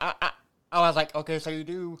was like, okay, so you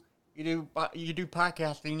do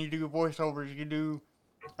podcasting, you do voiceovers, you do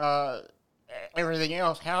everything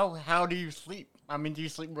else, how do you sleep? I mean, do you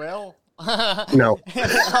sleep well? No.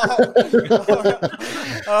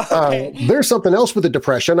 Okay. There's something else with the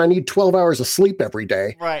depression. I need 12 hours of sleep every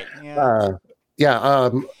day. Right. Yeah. Yeah.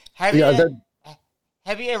 Have yeah, you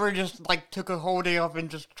have you ever just like took a whole day off and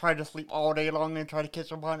just tried to sleep all day long and try to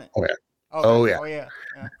catch up on it? Oh, yeah. Okay. Oh, yeah. Oh yeah.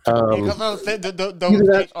 Um, Because those either that-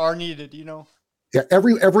 days are needed, you know. Yeah,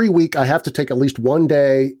 every week I have to take at least one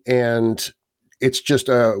day, and it's just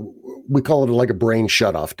we call it like a brain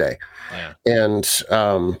shut off day. Yeah.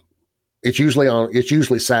 And it's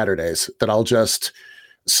usually Saturdays that I'll just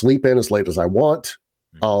sleep in as late as I want.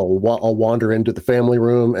 I'll wander into the family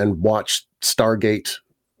room and watch Stargate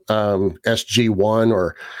SG-1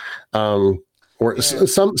 or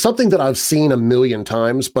something that I've seen a million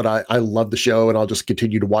times, but I love the show and I'll just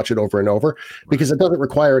continue to watch it over and over because it doesn't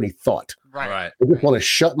require any thought. Right. I just want to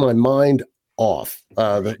shut my mind off.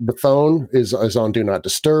 The phone is on Do Not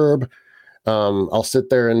Disturb. I'll sit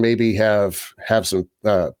there and maybe have some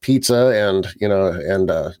pizza and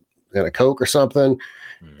a Coke or something.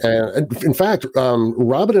 And in fact,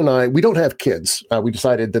 Robin and I, we don't have kids. We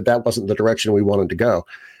decided that wasn't the direction we wanted to go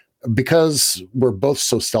because we're both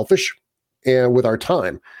so selfish and with our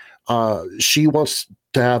time. She wants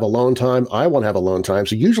to have alone time. I want to have alone time.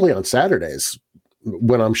 So usually on Saturdays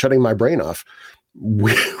when I'm shutting my brain off,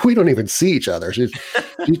 we don't even see each other.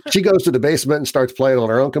 She goes to the basement and starts playing on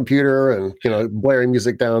her own computer and, blaring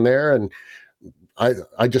music down there. And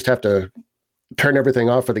I just have to turn everything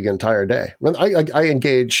off for the entire day. I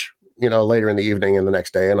engage, later in the evening and the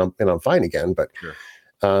next day and I'm fine again. But Sure.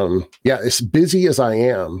 As busy as I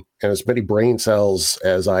am and as many brain cells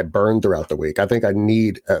as I burn throughout the week, I think I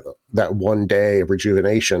need that one day of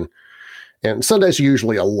rejuvenation. And Sunday's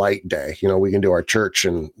usually a light day. We can do our church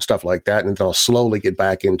and stuff like that. And then I'll slowly get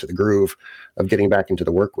back into the groove of getting back into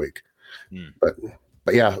the work week. But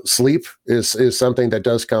yeah, sleep is something that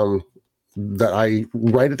does come that I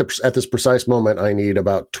right at this precise moment, I need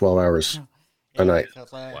about 12 hours a night.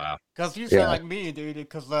 Wow. Because you sound like me, dude.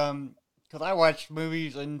 Because I watch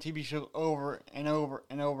movies and TV shows over and over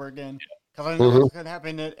and over again. Because I know what's going to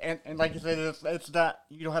happen. And like you said, it's not,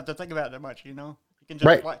 you don't have to think about it that much, You can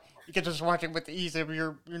just you can just watch it with the ease of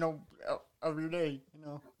your, of your day,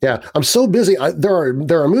 Yeah, I'm so busy. There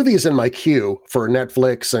are movies in my queue for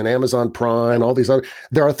Netflix and Amazon Prime, all these other.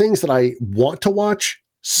 There are things that I want to watch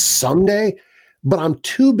someday, but I'm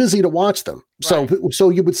too busy to watch them. Right. So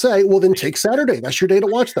you would say, well, then take Saturday. That's your day to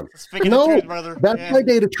watch them. No, the truth, brother. That's my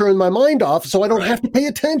day to turn my mind off, so I don't have to pay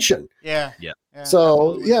attention. Yeah.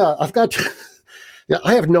 So absolutely. I've got. Yeah,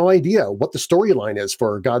 I have no idea what the storyline is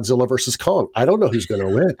for Godzilla versus Kong. I don't know who's going to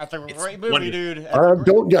win. That's a great movie, dude.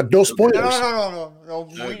 No spoilers. No.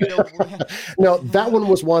 No, that one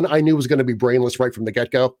was one I knew was going to be brainless right from the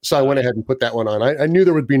get-go, so I went ahead and put that one on. I knew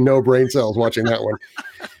there would be no brain cells watching that one.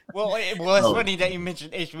 Well, it's funny that you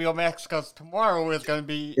mentioned HBO Max because tomorrow is going to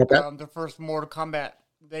be the first Mortal Kombat.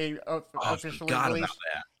 They officially forgot released. about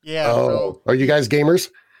that. Yeah. Oh, are you guys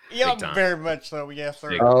gamers? Yeah, very much so. Yes,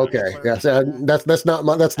 sir. Oh, okay. Yes, that's not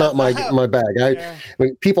my bag. I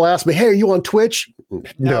mean, people ask me, "Hey, are you on Twitch?"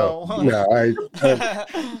 No. I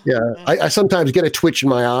sometimes get a twitch in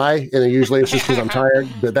my eye, and usually it's just because I'm tired.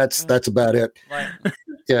 But that's about it. Right.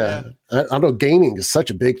 Yeah. I know gaming is such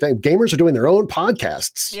a big thing. Gamers are doing their own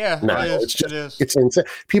podcasts. Yeah, now. it It's is. insane.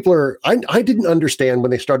 People are. I didn't understand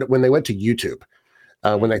when they went to YouTube.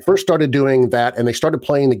 When they first started doing that and they started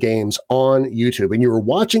playing the games on YouTube and you were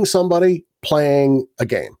watching somebody playing a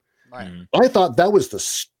game. Right. I thought that was the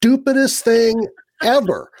stupidest thing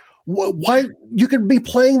ever. Why you could be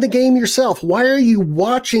playing the game yourself? Why are you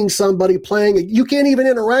watching somebody playing it? You can't even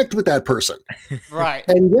interact with that person. Right.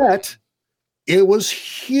 And yet it was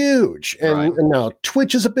huge. And now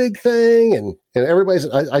Twitch is a big thing and everybody's,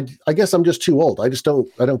 I guess I'm just too old. I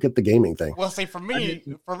don't get the gaming thing. Well, see, for me,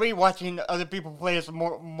 watching other people play is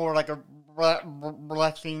more like a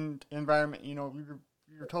relaxing environment. You're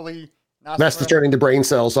totally not. That's the turning the brain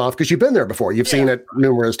cells off because you've been there before. You've seen it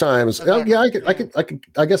numerous times. Exactly.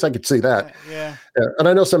 I guess I could see that. Yeah. And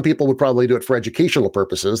I know some people would probably do it for educational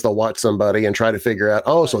purposes. They'll watch somebody and try to figure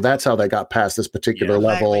out, so that's how they got past this particular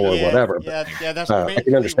level or whatever. Yeah, that's I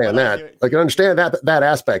can understand that. I can understand that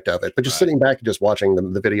aspect of it. But just sitting back and just watching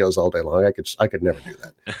the videos all day long, I could never do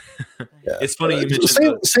that. Yeah. It's funny you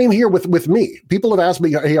mentioned same here with me. People have asked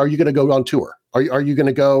me, "Hey, are you going to go on tour? Are you going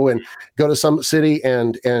to go to some city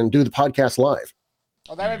and do the podcast live?"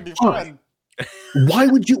 Oh, that would be fun.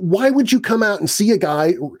 Why would you come out and see a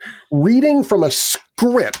guy reading from a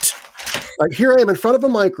script? Like, here I am in front of a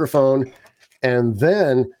microphone, and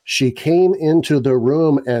then she came into the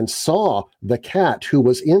room and saw the cat who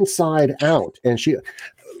was inside out, and she.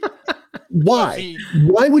 Why?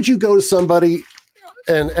 Why would you go to somebody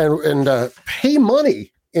and pay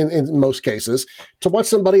money in most cases to watch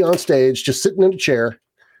somebody on stage just sitting in a chair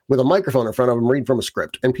with a microphone in front of them reading from a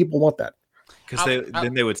script? And people want that. Because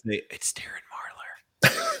then they would say, it's Darren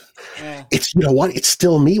Marlar. Yeah. It's, you know what? It's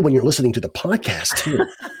still me when you're listening to the podcast too.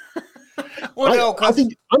 I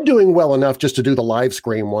think I'm doing well enough just to do the live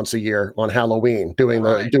stream once a year on Halloween, doing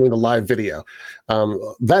the live video.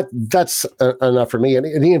 That's enough for me.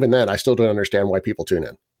 And even then, I still don't understand why people tune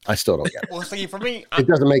in. I still don't get it. Well, see, for me, it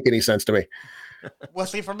doesn't make any sense to me. Well,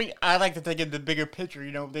 see, for me, I like to think of the bigger picture.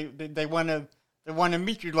 You know, they want to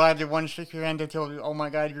meet you live. They want to shake your hand and tell you, "Oh my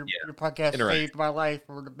God, your podcast saved my life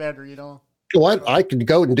for the better." You know. Well, I could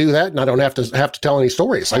go and do that, and I don't have to tell any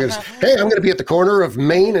stories. I can just, hey, I'm going to be at the corner of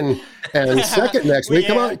Maine and Second next week.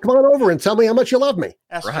 Come on over and tell me how much you love me.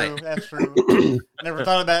 That's true. That's true. Never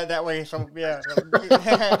thought about it that way. So yeah,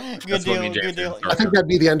 good deal. I think that'd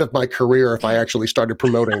be the end of my career if I actually started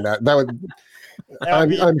promoting that. That would.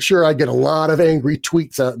 I'm sure I'd get a lot of angry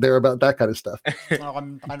tweets out there about that kind of stuff.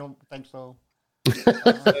 No, I don't think so.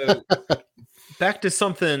 Back to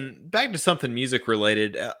something music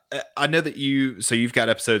related. I know that you've got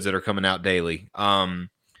episodes that are coming out daily. And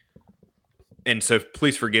so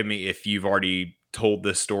please forgive me if you've already told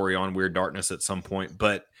this story on Weird Darkness at some point,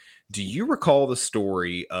 but do you recall the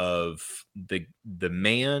story of the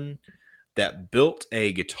man that built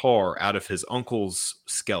a guitar out of his uncle's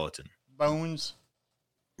skeleton? Bones?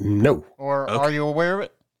 No. Or are you aware of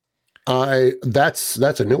it? That's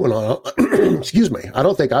a new one. Excuse me. I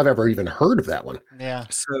don't think I've ever even heard of that one. Yeah.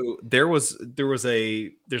 So there's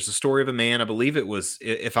a story of a man. I believe it was,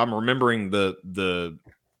 if I'm remembering the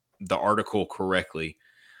article correctly,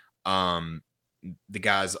 the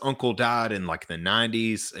guy's uncle died in like the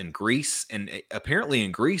 90s in Greece, and apparently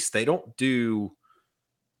in Greece they don't do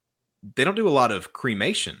a lot of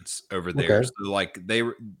cremations over there. Okay. So like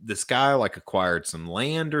this guy like acquired some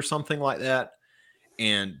land or something like that,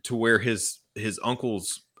 and to where his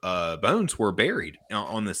uncle's bones were buried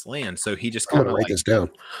on this land. So he just kind of write this down.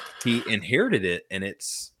 He inherited it, and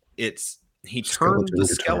he turned the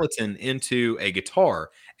skeleton into a guitar,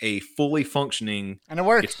 a fully functioning, and it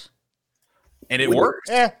works. And it works.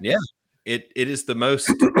 Yeah. It is the most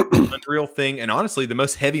unreal thing, and honestly, the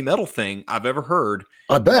most heavy metal thing I've ever heard.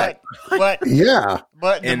 I bet. But yeah.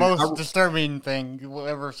 But the most disturbing thing you will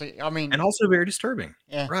ever see. I mean, and also very disturbing.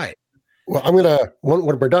 Yeah. Right. Well, when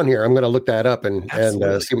we're done here, I'm gonna look that up and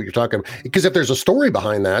see what you're talking about. Because if there's a story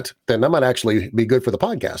behind that, then that might actually be good for the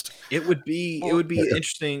podcast. It would be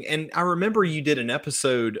interesting. And I remember you did an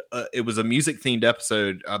episode. It was a music themed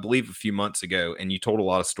episode, I believe, a few months ago, and you told a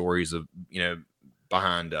lot of stories of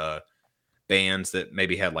behind bands that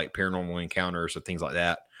maybe had like paranormal encounters or things like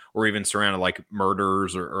that, or even surrounded like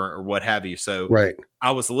murders or what have you. So right.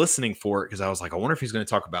 I was listening for it because I was like, I wonder if he's going to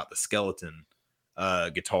talk about the skeleton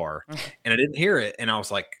guitar, and I didn't hear it, and I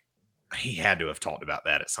was like, he had to have talked about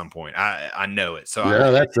that at some point. I know it. So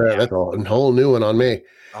yeah, that's a whole new one on me.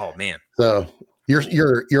 Oh man. So you're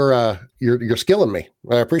skilling me.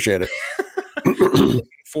 I appreciate it.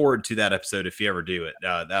 Forward to that episode if you ever do it.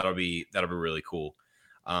 That'll be really cool.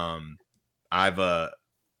 I've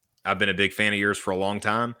been a big fan of yours for a long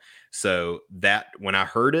time. So that when I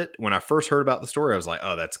first heard about the story, I was like,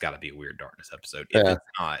 oh, that's got to be a Weird Darkness episode. If it's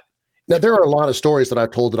not. Now, there are a lot of stories that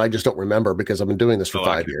I've told that I just don't remember because I've been doing this for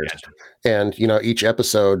 5 years. Imagine. And, each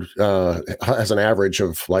episode has an average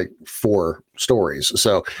of like 4 stories.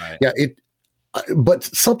 So, right. Yeah, but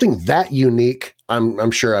something that unique,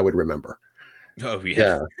 I'm sure I would remember. Oh,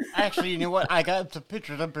 yeah. Actually, you know what? I got some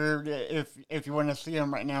pictures up here. If you want to see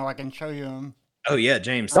them right now, I can show you them. Oh, yeah,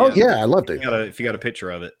 James. Oh, yeah, I'd love to. If you got a picture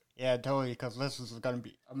of it. Yeah, totally, because this is going to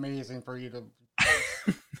be amazing for you to...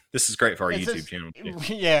 This is great for our YouTube channel, too.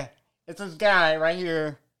 Yeah. It's this guy right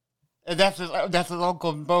here. And that's his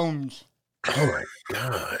Uncle Bones. Oh my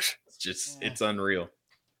gosh. It's unreal.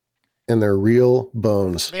 And they're real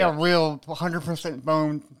bones. They are real 100%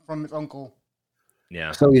 bone from his uncle.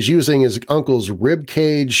 Yeah. So he's using his uncle's rib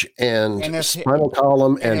cage and spinal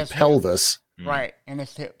column and pelvis. Right. And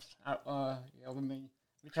his hips. Let me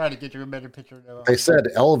try to get you a better picture. They said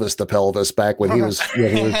Elvis the pelvis back when he was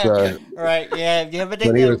right. Yeah. But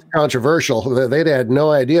when he was controversial, they had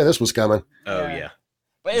no idea this was coming. Oh yeah.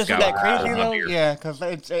 But isn't that crazy though? Yeah, because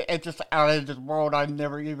it's just out of this world. I've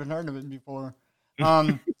never even heard of it before.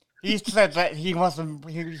 He said that he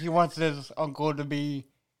wants his uncle to be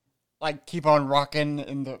like keep on rocking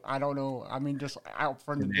in the just out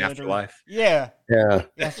from the afterlife. Yeah.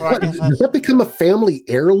 Does that become a family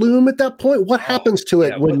heirloom at that point? What happens to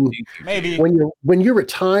it when you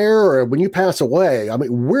retire or when you pass away? I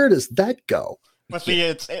mean, where does that go? But see,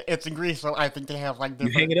 it's in Greece, so I think they have like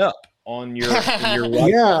you hang it up on your wall.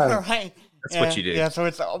 Yeah. Right. That's what you do. Yeah, so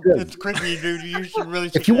it's creepy, dude. You should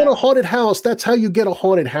really. If you want a haunted house, that's how you get a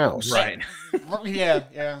haunted house. Right.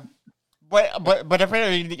 Yeah. But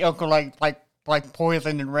apparently the uncle like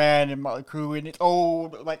Poison and Ran and Motley Crue and it's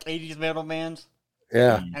old like 80s metal bands.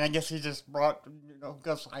 Yeah. And I guess he just brought,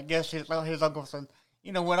 because I guess his uncle said,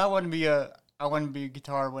 what I want to be a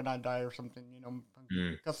guitar when I die or something,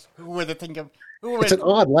 because who would think of? It's an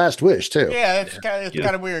odd last wish too. Yeah, it's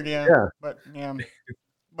kind of weird, yeah. But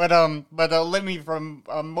Lemmy from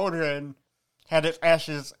Motorhead had its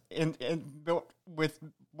ashes in built with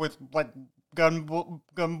like gun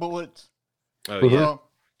bullets. Oh yeah.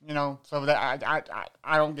 So that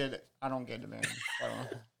I don't get it. I don't get it, man.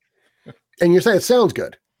 And you say it sounds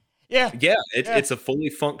good. Yeah. It's a fully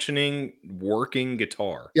functioning, working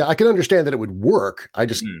guitar. Yeah, I can understand that it would work. I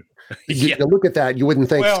just you look at that, you wouldn't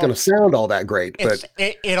think it's going to sound all that great, but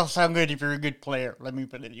it'll sound good if you're a good player. Let me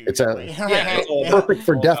put it. It's perfect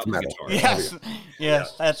for death metal.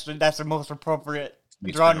 Yes, that's the most appropriate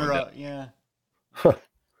genre. Yeah. Huh.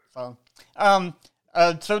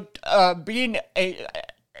 So, being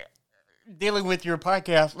dealing with your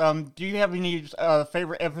podcast, do you have any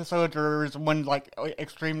favorite episodes, or is one like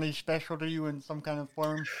extremely special to you in some kind of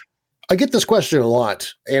form? I get this question a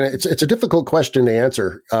lot, and it's a difficult question to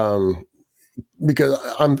answer because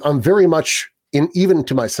I'm very much even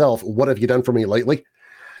to myself. What have you done for me lately?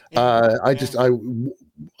 I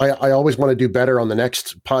always want to do better on the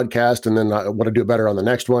next podcast, and then I want to do better on the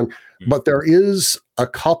next one. Mm-hmm. But there is a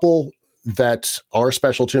couple that are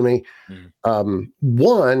special to me.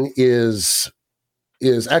 One is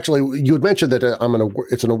actually, you had mentioned that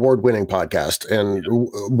it's an award-winning podcast, and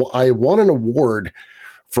I won an award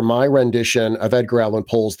for my rendition of Edgar Allan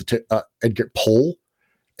Poe's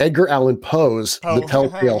Edgar Allan Poe's The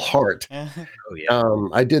Telltale Heart.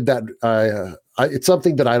 I did that. It's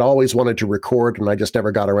something that I'd always wanted to record, and I just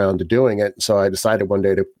never got around to doing it. So I decided one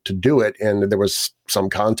day to do it, and there was some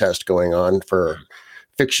contest going on for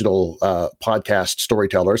fictional podcast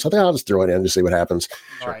storytellers. I think I'll just throw it in to see what happens.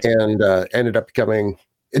 Right. And ended up becoming.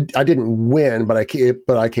 I didn't win, but I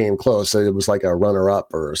came close. It was like a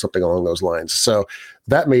runner-up or something along those lines. So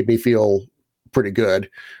that made me feel pretty good.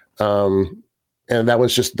 And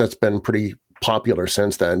that's been pretty popular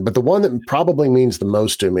since then. But the one that probably means the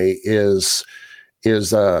most to me is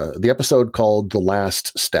the episode called The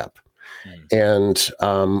Last Step. And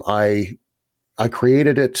I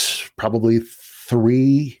created it probably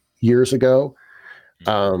 3 years ago.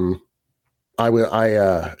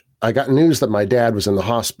 I got news that my dad was in the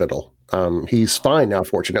hospital. He's fine now,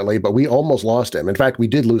 fortunately, but we almost lost him. In fact, we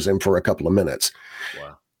did lose him for a couple of minutes.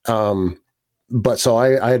 Wow. But so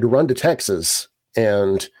I had to run to Texas,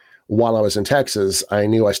 and while I was in Texas, I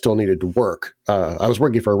knew I still needed to work. I was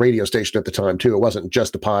working for a radio station at the time too. It wasn't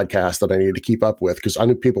just a podcast that I needed to keep up with, because I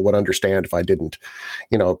knew people would understand if I didn't,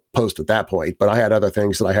 post at that point. But I had other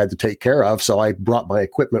things that I had to take care of, so I brought my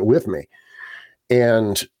equipment with me.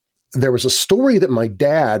 And there was a story that my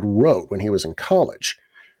dad wrote when he was in college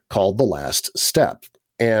called The Last Step.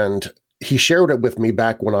 And he shared it with me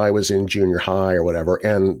back when I was in junior high or whatever.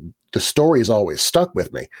 And the story has always stuck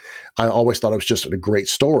with me. I always thought it was just a great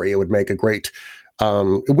story. It would make a great,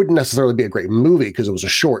 it wouldn't necessarily be a great movie because it was a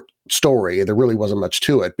short story. There really wasn't much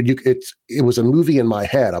to it, but it was a movie in my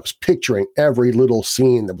head. I was picturing every little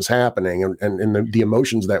scene that was happening and the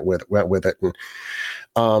emotions that went with it.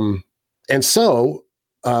 And so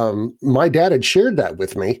my dad had shared that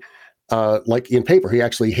with me, like in paper. He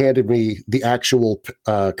actually handed me the actual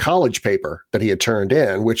college paper that he had turned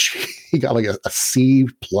in, which he got like a C+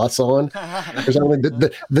 on.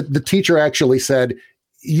 The teacher actually said,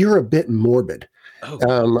 "You're a bit morbid."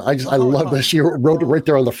 I love this. She wrote it right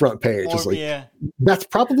there on the front page. It's like, that's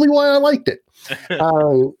probably why I liked it.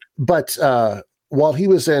 But while he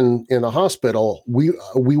was in the hospital, we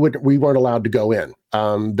weren't allowed to go in.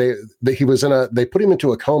 They put him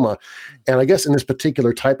into a coma, and I guess in this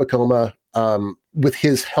particular type of coma, with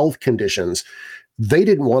his health conditions, they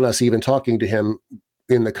didn't want us even talking to him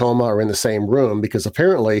in the coma or in the same room, because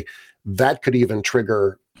apparently that could even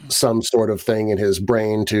trigger some sort of thing in his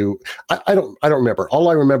brain I don't remember. All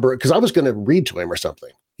I remember, because I was going to read to him or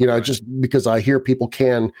something, just because I hear people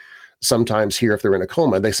can sometimes hear if they're in a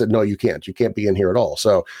coma. They said, no, you can't be in here at all.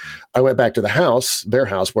 So I went back to their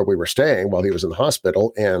house where we were staying while he was in the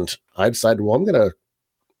hospital. And I decided, well,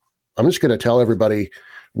 I'm just going to tell everybody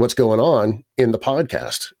what's going on in the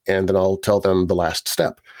podcast, and then I'll tell them the last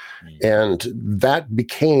step. And that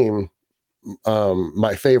became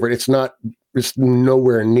my favorite. It's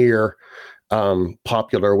nowhere near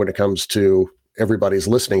popular when it comes to everybody's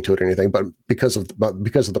listening to it or anything, but because of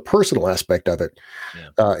the personal aspect of it,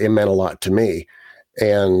 it meant a lot to me.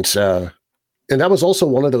 And that was also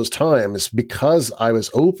one of those times, because I was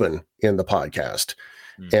open in the podcast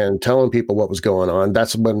and telling people what was going on.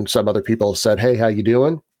 That's when some other people said, "Hey, how you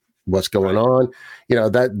doing? What's going on?"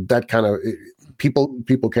 That kind of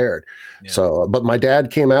people cared. Yeah. So, but my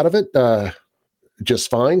dad came out of it just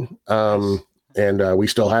fine. And we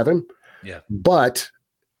still have him. Yeah. But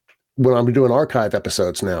when I'm doing archive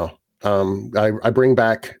episodes now, I bring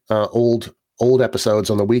back old episodes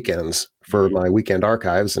on the weekends for my weekend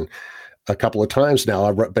archives. And a couple of times now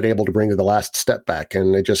I've been able to bring The Last Step back.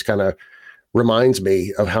 And it just kind of reminds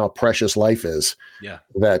me of how precious life is. Yeah.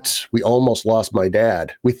 That we almost lost my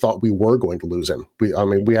dad. We thought we were going to lose him. We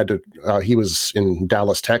had to, he was in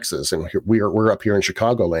Dallas, Texas, and we're up here in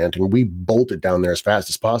Chicagoland, and we bolted down there as fast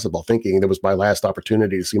as possible, thinking that was my last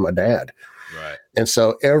opportunity to see my dad. Right. And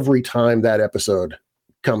so every time that episode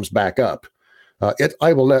comes back up,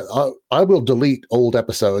 I will delete old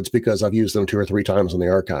episodes because I've used them 2 or 3 times in the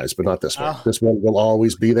archives, but not this one. This one will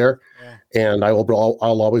always be there, and I'll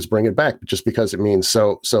always bring it back just because it means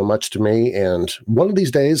so much to me. And one of these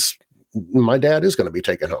days, my dad is going to be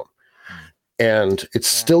taken home, and it's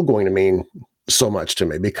still going to mean so much to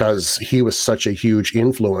me because he was such a huge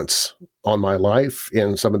influence on my life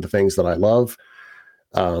in some of the things that I love.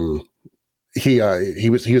 He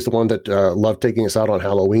was the one that loved taking us out on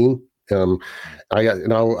Halloween.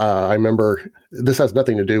 I remember, this has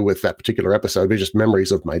nothing to do with that particular episode, but just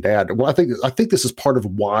memories of my dad. Well, I think this is part of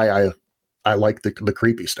why I like the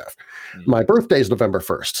creepy stuff. My birthday is November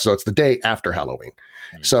 1st, so it's the day after Halloween.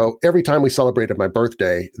 So every time we celebrated my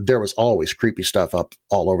birthday, there was always creepy stuff up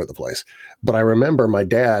all over the place. But I remember my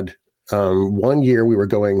dad, one year we were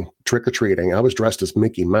going trick-or-treating. I was dressed as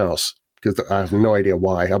Mickey Mouse, because I have no idea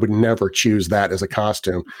why. I would never choose that as a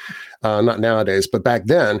costume, not nowadays. But back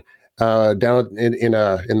then, down in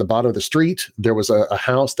the bottom of the street, there was a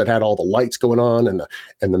house that had all the lights going on and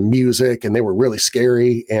the music, and they were really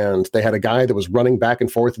scary. And they had a guy that was running back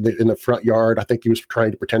and forth in the front yard. I think he was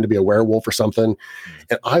trying to pretend to be a werewolf or something.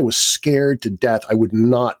 And I was scared to death. I would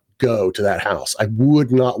not go to that house. I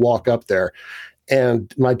would not walk up there.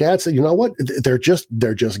 And my dad said, "You know what? They're just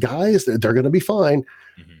guys. They're going to be fine."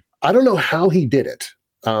 Mm-hmm. I don't know how he did it.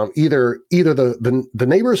 Either the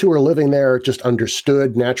neighbors who were living there just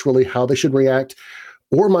understood naturally how they should react,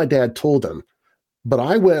 or my dad told them. But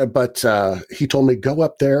he told me, go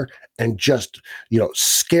up there and just,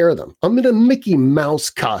 scare them. I'm in a Mickey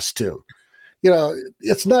Mouse costume.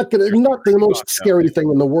 It's not the most scary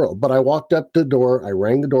thing in the world. But I walked up to the door, I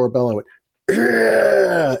rang the doorbell, I went,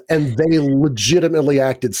 and they legitimately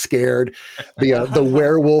acted scared. The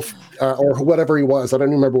werewolf or whatever he was, I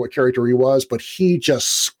don't remember what character he was, but he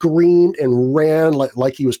just screamed and ran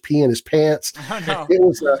like he was peeing his pants. Oh, no.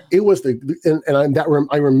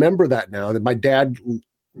 I remember that now, that my dad,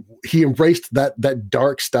 he embraced that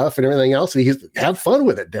dark stuff and everything else, and he's have fun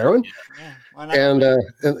with it, Darren. Yeah. And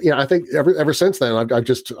I think ever since then,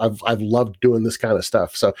 I've loved doing this kind of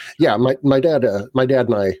stuff. So yeah, my dad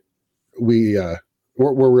and I, we're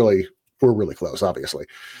really close, obviously.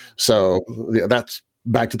 So that's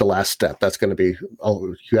back to The Last Step. That's going to be,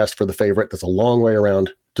 you asked for the favorite. That's a long way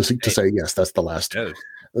around to say, yes, that's the last.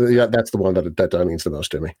 Yeah, that's the one that means the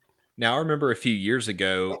most to me. Now, I remember a few years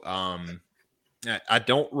ago, I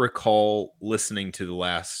don't recall listening to the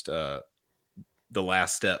last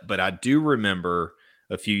step, but I do remember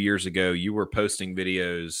a few years ago, you were posting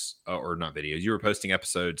videos, or not videos, you were posting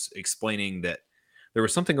episodes explaining that there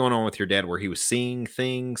was something going on with your dad where he was seeing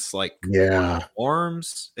things like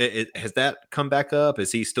arms. Has that come back up?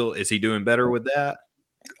 Is he doing better with that?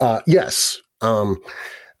 Yes. I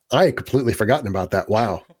had completely forgotten about that.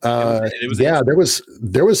 Wow.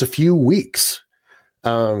 There was a few weeks,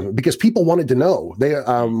 because people wanted to know. They,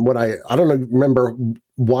 I don't remember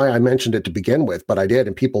why I mentioned it to begin with, but I did,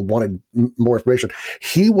 and people wanted more information.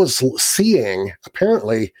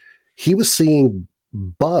 Apparently he was seeing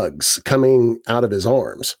bugs coming out of his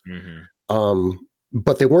arms. Mm-hmm.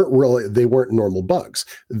 But they weren't normal bugs.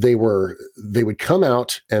 They would come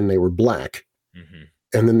out and they were black. Mm-hmm.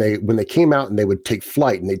 And then when they came out and they would take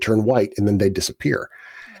flight and they turn white and then they disappear.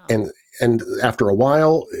 Wow. And after a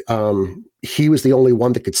while, he was the only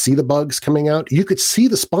one that could see the bugs coming out. You could see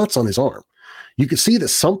the spots on his arm. You could see that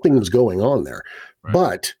something was going on there,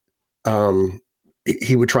 right. But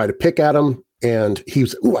he would try to pick at him, and he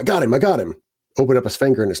was, "Ooh, I got him. Open up his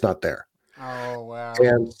finger and it's not there." Oh, wow.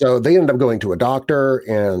 And so they ended up going to a doctor,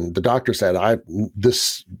 and the doctor said,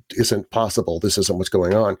 this isn't possible. This isn't what's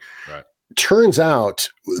going on. Right. Turns out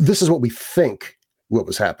this is what we think what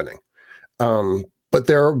was happening. but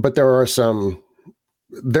there are some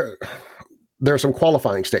there are some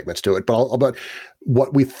qualifying statements to it. But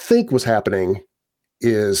what we think was happening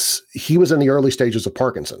is he was in the early stages of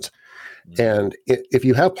Parkinson's, and if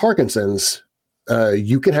you have Parkinson's,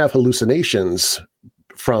 you can have hallucinations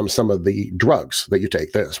from some of the drugs that you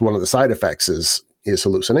take. That's one of the side effects is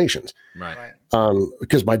hallucinations. Right.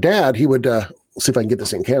 Because my dad, he would see if I can get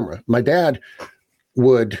this in camera. My dad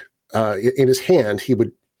would in his hand, he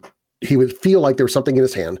would feel like there was something in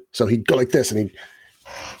his hand, so he'd go like this and he'd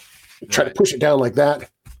try to push it down like that.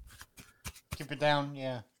 Keep it down,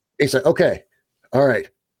 yeah. He said, "Okay, all right.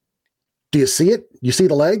 Do you see it? You see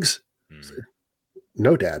the legs?" Said,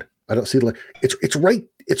 "No, Dad, I don't see the leg. It's right.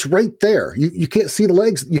 It's right there. You can't see the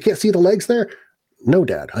legs. You can't see the legs there." "No,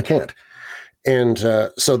 Dad, I can't." And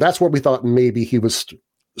so that's where we thought maybe he was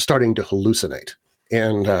starting to hallucinate.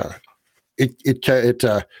 And you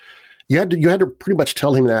had to pretty much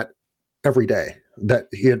tell him that every day, that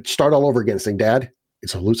he'd start all over again saying, "Dad,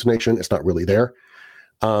 it's a hallucination. It's not really there."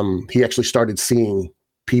 He actually started seeing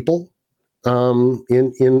people in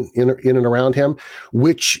and around him,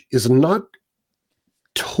 which is not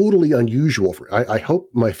totally unusual. I hope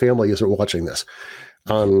my family isn't watching this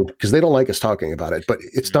because they don't like us talking about it, but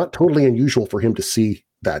it's not totally unusual for him to see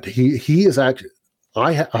that. He is actually,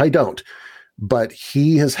 I don't, but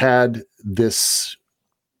he has had this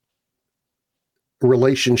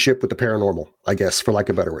relationship with the paranormal, I guess, for lack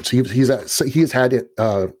of better words. He has had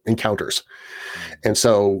encounters. And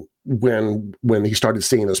so when he started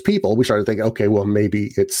seeing those people, we started thinking, okay, well,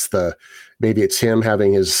 maybe it's him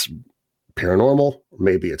having his paranormal,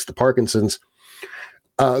 maybe it's the Parkinson's.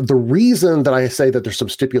 The reason that I say that there's some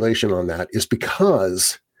stipulation on that is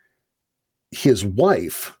because his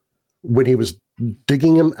wife, when he was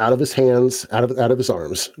digging him out of his hands, out of his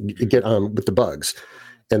arms, get with the bugs,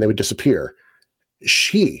 and they would disappear,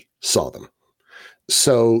 she saw them.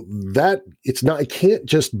 So that it can't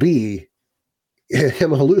just be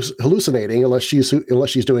him hallucinating unless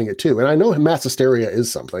she's doing it too. And I know mass hysteria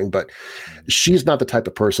is something, but she's not the type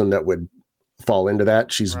of person that would fall into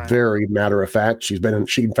that. She's very matter of fact.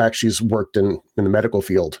 She's worked in the medical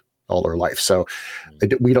field all her life. So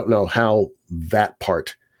we don't know how that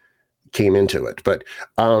part came into it, but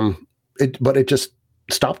it just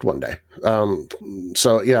stopped one day.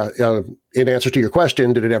 So yeah, in answer to your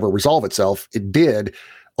question, did it ever resolve itself? It did,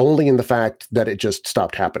 only in the fact that it just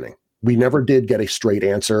stopped happening. We never did get a straight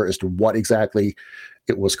answer as to what exactly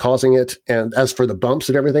it was causing it. And as for the bumps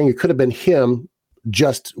and everything, it could have been him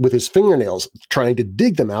just with his fingernails trying to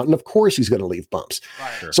dig them out. And of course he's going to leave bumps.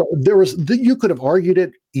 Right. Sure. So you could have argued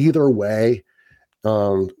it either way.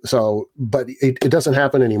 But it doesn't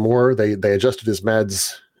happen anymore. They adjusted his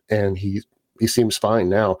meds and he seems fine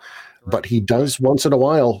now, but he does once in a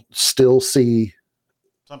while still see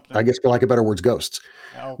something. I guess for lack of better words, ghosts.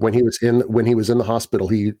 Okay. When he was in the hospital,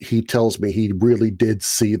 he tells me he really did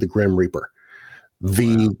see the Grim Reaper,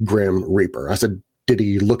 Grim Reaper. I said, did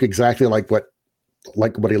he look exactly like what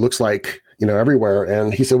he looks like, everywhere?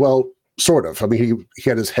 And he said, well, sort of. I mean, he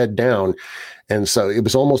had his head down, and so it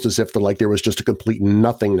was almost as if there was just a complete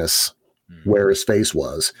nothingness where his face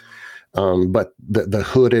was. But the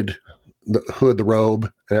hood, the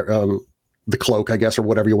robe, the cloak, I guess, or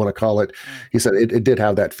whatever you want to call it. He said it did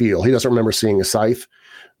have that feel. He doesn't remember seeing a scythe,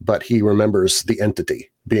 but he remembers the entity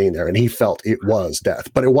being there, and he felt it was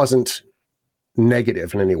death, but it wasn't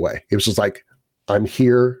negative in any way. It was just like, I'm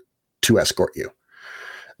here to escort you.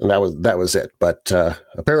 And that was it. But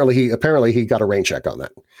apparently he got a rain check on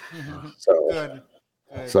that. Mm-hmm. So, good.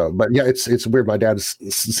 So, but yeah, it's weird. My dad's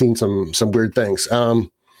seen some weird things.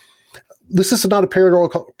 This is not a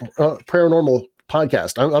paranormal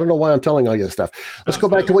podcast. I don't know why I'm telling all you this stuff. Let's go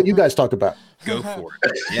back to what you guys talk about. Go for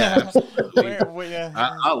it. Yeah, absolutely.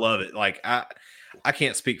 I love it. Like I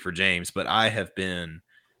can't speak for James, but I have been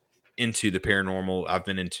into the paranormal. I've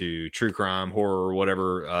been into true crime, horror,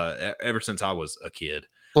 whatever, ever since I was a kid.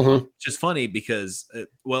 Mm-hmm. Which is funny because,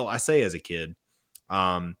 I say as a kid,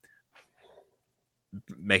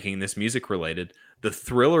 making this music related, the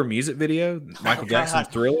Thriller music video, Michael Jackson's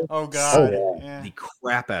Thriller. Oh God, the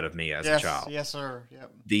crap out of me as a child. Yes, sir.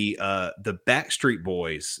 Yep. The Backstreet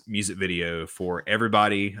Boys music video for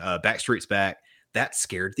Everybody, Backstreet's Back, that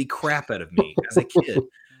scared the crap out of me as a kid.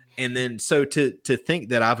 And then so to think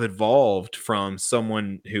that I've evolved from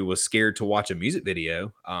someone who was scared to watch a music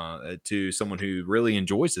video to someone who really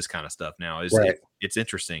enjoys this kind of stuff now is it's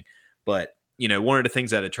interesting. But, one of the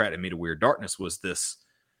things that attracted me to Weird Darkness was this,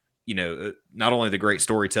 not only the great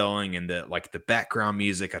storytelling and the background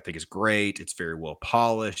music, I think is great. It's very well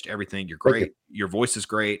polished, everything. You're great. Your voice is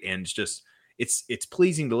great. And it's just, it's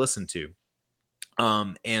pleasing to listen to.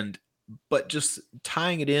 And but just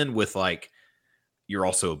tying it in with like, you're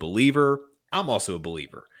also a believer. I'm also a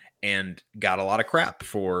believer, and got a lot of crap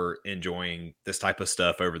for enjoying this type of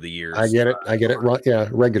stuff over the years. I get it. Right. Yeah.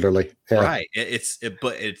 Regularly. Yeah. Right.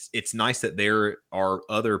 But it's nice that there are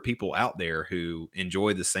other people out there who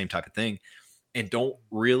enjoy the same type of thing and don't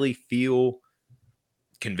really feel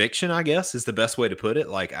conviction, I guess is the best way to put it.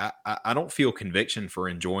 Like I don't feel conviction for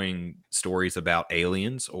enjoying stories about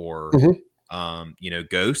aliens or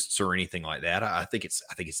ghosts or anything like that. I think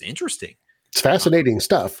it's interesting. It's fascinating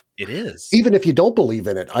stuff. It is. Even if you don't believe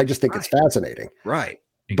in it, I just think it's fascinating. Right.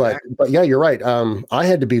 Exactly. But yeah, you're right. I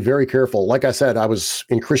had to be very careful. Like I said, I was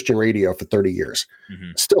in Christian radio for 30 years.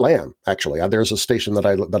 Mm-hmm. Still am, actually. There's a station that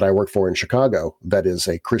I work for in Chicago that is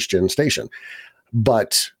a Christian station.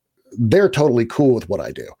 But they're totally cool with what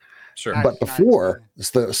I do. Sure. But before,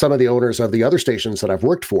 some of the owners of the other stations that I've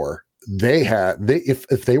worked for,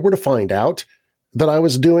 if they were to find out that I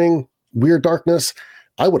was doing Weird Darkness,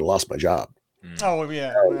 I would have lost my job. Oh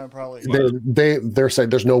yeah, probably. They're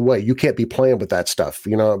saying there's no way you can't be playing with that stuff,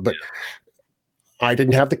 But I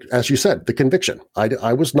didn't have as you said, the conviction.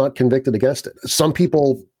 I was not convicted against it. Some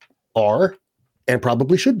people are, and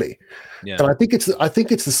probably should be. Yeah. And I think it's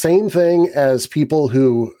the same thing as people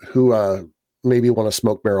who maybe want to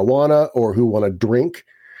smoke marijuana or who want to drink.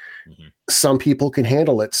 Mm-hmm. Some people can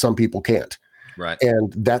handle it, some people can't. Right.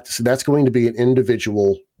 And that's going to be an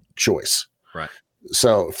individual choice. Right.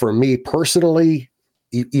 So for me personally,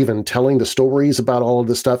 even telling the stories about all of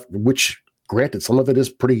this stuff, which granted, some of it is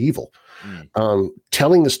pretty evil.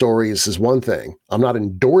 Telling the stories is one thing. I'm not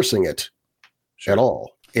endorsing it at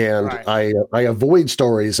all. And I avoid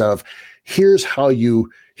stories of here's how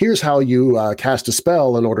you cast a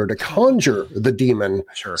spell in order to conjure the demon,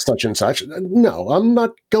 such and such. No, I'm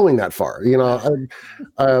not going that far.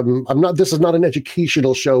 I'm not. This is not an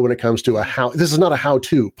educational show when it comes to this is not a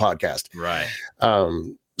how-to podcast. Right.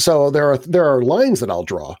 So there are lines that I'll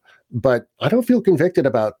draw, but I don't feel convicted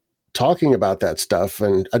about talking about that stuff,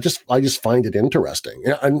 and I just find it interesting.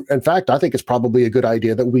 And in fact, I think it's probably a good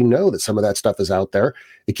idea that we know that some of that stuff is out there.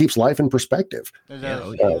 It keeps life in perspective. And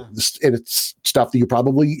it's stuff that you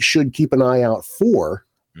probably should keep an eye out for.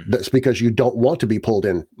 That's because you don't want to be pulled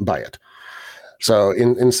in by it. So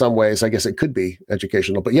in some ways, I guess it could be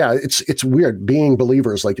educational. But yeah, it's weird being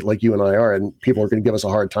believers like you and I are, and people are going to give us a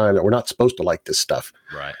hard time that we're not supposed to like this stuff.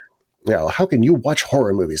 Right. How can you watch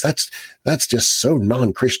horror movies? That's just so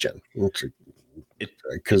non-Christian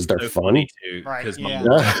because they're so fun. Because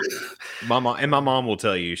my mom will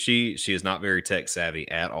tell you she is not very tech savvy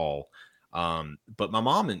at all. But my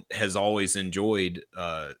mom has always enjoyed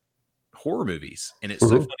horror movies, and it's so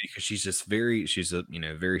funny because she's a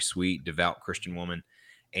very sweet, devout Christian woman,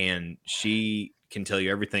 and she can tell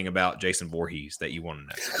you everything about Jason Voorhees that you want to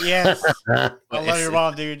know. Yes. I love your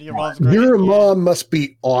mom, dude. Your mom's great. Your mom must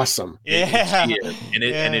be awesome. Yeah.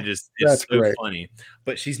 It's so great. Funny.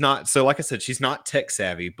 But she's not, so like I said, she's not tech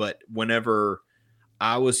savvy, but whenever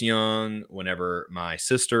I was young, whenever my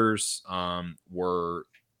sisters were,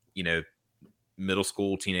 middle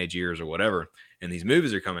school, teenage years or whatever, and these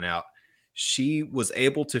movies are coming out, she was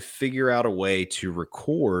able to figure out a way to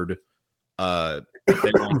record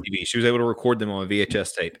they were on TV. She was able to record them on a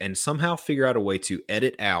VHS tape and somehow figure out a way to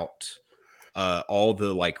edit out all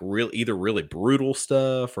the like either really brutal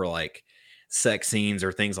stuff or like sex scenes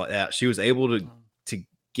or things like that. She was able to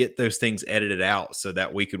get those things edited out so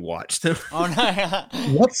that we could watch them. Oh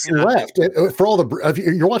no! What's left for all if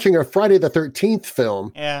you're watching a Friday the 13th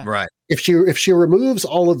film? Yeah, right. If she removes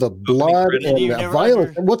all of the blood and the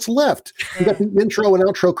violence, what's left? You got the intro and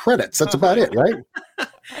outro credits. That's about it, right?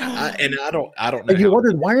 I don't know. And you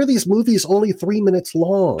wondered, why are these movies only 3 minutes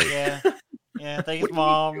long? Yeah. Thank you,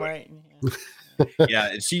 Mom. Right.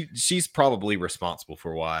 Yeah, she's probably responsible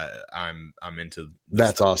for why I'm into.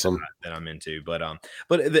 That's awesome that I'm into, but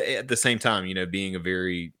at the same time, being a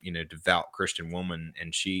very devout Christian woman,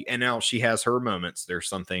 and now she has her moments. There's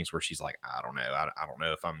some things where she's like, I don't know, I don't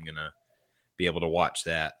know if I'm gonna be able to watch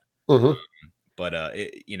that. Mm-hmm. But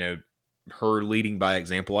her leading by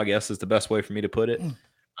example, I guess, is the best way for me to put it.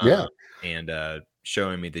 Yeah, and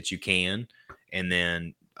showing me that you can, and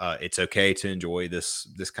then. It's okay to enjoy this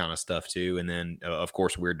kind of stuff too, and then of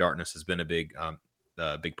course, Weird Darkness has been a big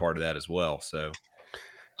part of that as well. So,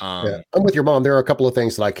 I'm with your mom. There are a couple of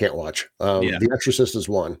things that I can't watch. The Exorcist is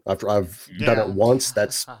one. After I've done it once,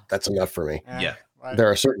 that's enough for me. Yeah, right. There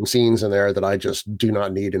are certain scenes in there that I just do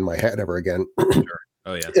not need in my head ever again. Sure.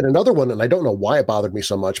 Oh yeah. And another one, and I don't know why it bothered me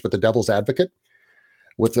so much, but The Devil's Advocate,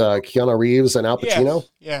 with Keanu Reeves and Al Pacino.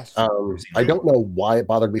 Yes. I don't know why it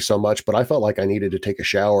bothered me so much, but I felt like I needed to take a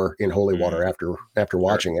shower in holy water after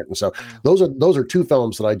watching it. And so those are two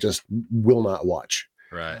films that I just will not watch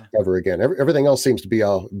ever again. Everything else seems to be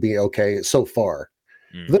okay so far.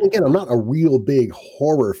 Then again, I'm not a real big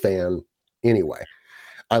horror fan anyway.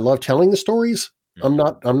 I love telling the stories. I'm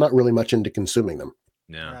not really much into consuming them.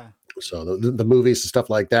 Yeah. So the movies and stuff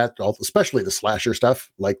like that, especially the slasher stuff,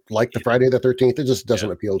 like the Friday the 13th, it just doesn't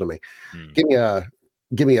appeal to me.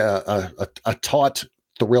 Give me a taut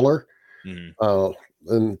thriller, and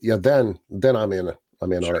then I'm in.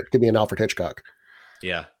 All right. Give me an Alfred Hitchcock.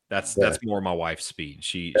 Yeah, that's more my wife's speed.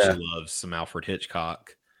 She loves some Alfred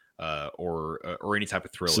Hitchcock, or any type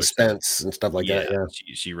of thriller, suspense and stuff like that. Yeah,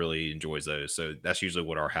 she really enjoys those. So that's usually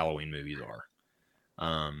what our Halloween movies are.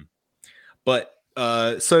 But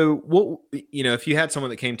so what, if you had someone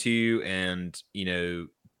that came to you and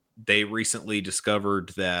they recently discovered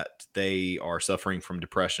that they are suffering from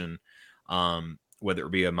depression, whether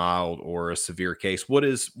it be a mild or a severe case, what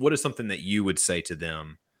is something that you would say to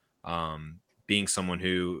them, being someone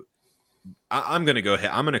who I'm going to go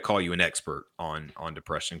ahead. I'm going to call you an expert on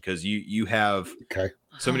depression, because you have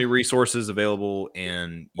so many resources available,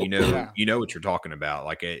 and you know what you're talking about.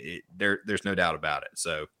 Like there's no doubt about it.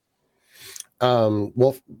 So,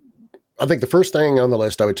 well, I think the first thing on the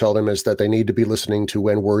list I would tell them is that they need to be listening to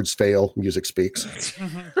When Words Fail, Music Speaks.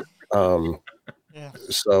 So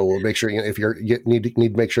we'll make sure if you need to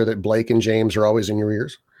make sure that Blake and James are always in your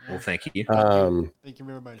ears. Well, thank you. Thank you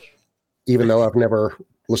very much. Even though I've never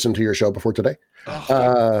listened to your show before today.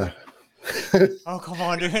 Oh, come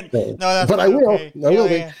on, dude. No, that's but I will. okay. I will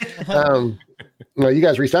be. No, you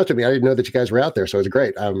guys reached out to me. I didn't know that you guys were out there, so it's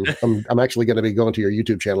great. I'm actually going to be going to your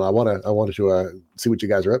YouTube channel. I wanted to see what you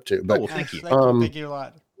guys are up to. But thank you. Thank you a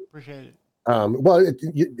lot. Appreciate it. Well,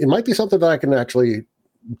 it might be something that I can actually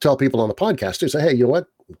tell people on the podcast too. Say, hey, you know what?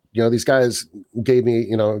 These guys gave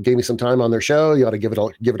me some time on their show. You ought to give it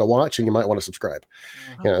a watch, and you might want to subscribe.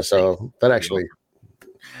 So that actually.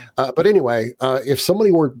 But anyway, if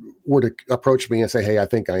somebody were to approach me and say, hey, I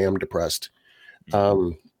think I am depressed.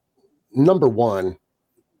 Number one,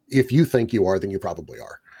 if you think you are, then you probably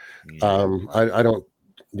are. I don't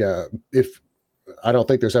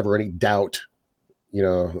think there's ever any doubt,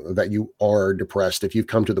 that you are depressed if you've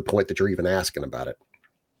come to the point that you're even asking about it.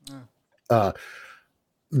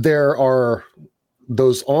 There are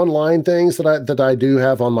those online things that I do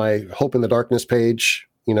have on my Hope in the Darkness page,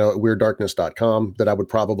 at weirddarkness.com, that I would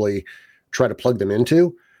probably try to plug them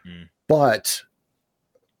into. But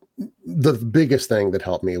the biggest thing that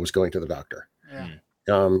helped me was going to the doctor.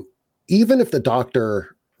 Even if the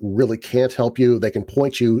doctor really can't help you, they can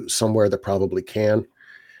point you somewhere that probably can.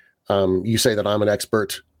 You say that I'm an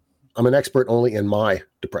expert. I'm an expert only in my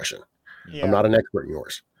depression. I'm not an expert in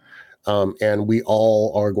yours. And we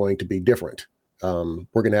all are going to be different. We're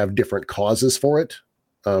going to have different causes for it.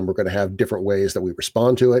 We're going to have different ways that we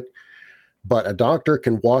respond to it. But a doctor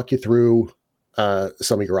can walk you through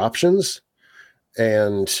some of your options,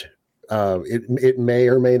 and it may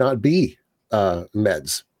or may not be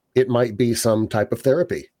meds. It might be some type of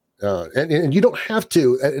therapy. And you don't have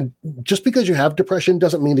to. And just because you have depression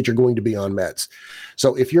doesn't mean that you're going to be on meds.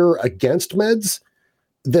 So if you're against meds,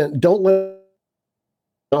 then don't let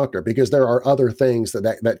the doctor, because there are other things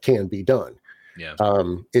that can be done.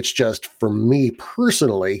 It's just, for me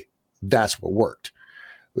personally, that's what worked.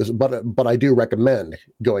 But I do recommend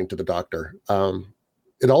going to the doctor.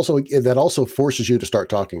 That also forces you to start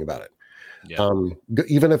talking about it.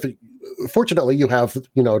 Even if, fortunately, you have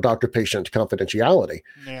doctor-patient confidentiality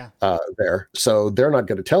there, so they're not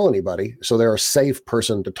going to tell anybody. So they're a safe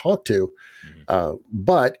person to talk to.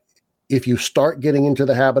 But if you start getting into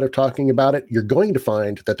the habit of talking about it, you're going to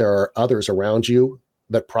find that there are others around you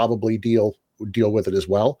that probably deal with it as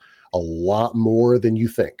well, a lot more than you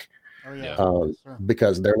think.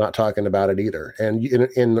 Because they're not talking about it either. And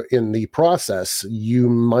in the process, you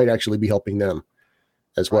might actually be helping them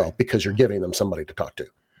as well, because you're giving them somebody to talk to.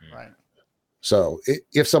 So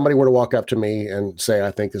if somebody were to walk up to me and say,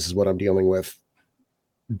 I think this is what I'm dealing with,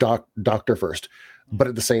 doctor first, but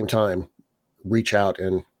at the same time, reach out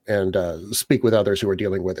and speak with others who are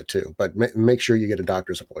dealing with it too. But make sure you get a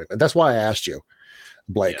doctor's appointment. That's why I asked you,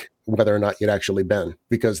 Blake, whether or not you'd actually been,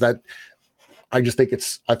 because I think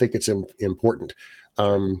it's important.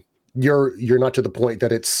 You're not to the point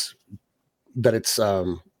that it's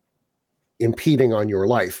impeding on your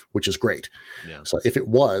life, which is great. So if it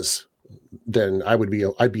was, then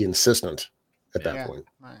I'd be insistent at that point.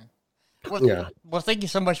 Well, thank you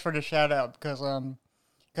so much for the shout out, because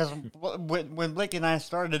when Blake and I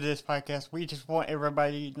started this podcast, we just want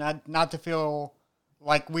everybody not to feel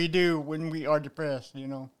like we do when we are depressed. You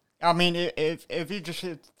know, I mean, if you just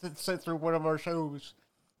sit through one of our shows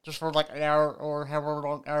just for like an hour or however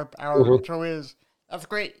long our show is, that's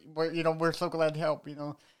great. We're so glad to help. You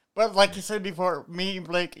know, but like you said before, me,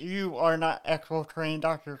 Blake, you are not actual trained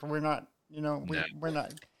doctors. We're not. We're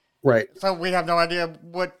not. Right. So we have no idea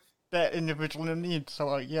what that individual needs.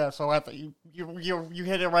 So so I thought you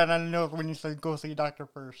hit it right on the nose when you said go see a doctor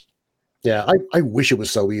first. Yeah, I wish it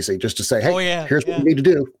was so easy just to say, hey, here's what you need to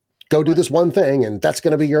do. Go do this one thing, and that's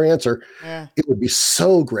going to be your answer. Yeah. It would be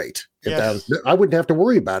so great if that was, I wouldn't have to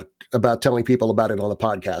worry about telling people about it on the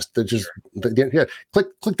podcast.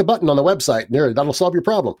 Click the button on the website. There, that'll solve your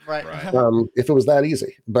problem. Right. If it was that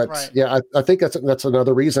easy. But I think that's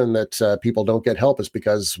another reason that people don't get help is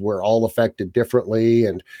because we're all affected differently,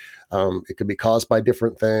 and it could be caused by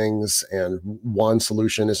different things. And one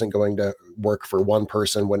solution isn't going to work for one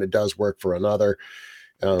person when it does work for another.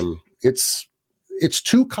 It's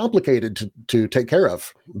too complicated to take care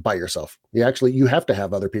of by yourself. You have to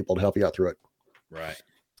have other people to help you out through it. Right.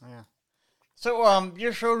 Yeah. So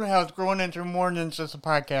your show has grown into more than just a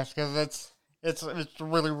podcast because it's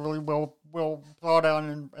really really well thought out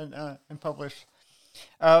and published.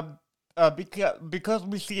 Because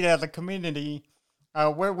we see it as a community,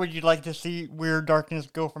 where would you like to see Weird Darkness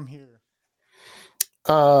go from here?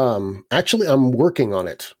 Actually, I'm working on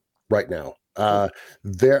it right now. I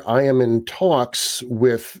am in talks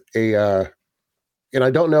with and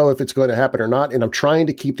I don't know if it's going to happen or not. And I'm trying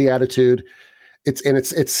to keep the attitude. It's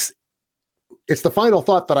the final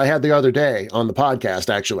thought that I had the other day on the podcast.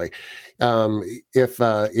 Actually,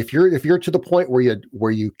 if you're to the point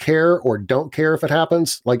where you care or don't care if it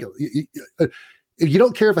happens, like if you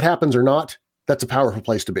don't care if it happens or not, that's a powerful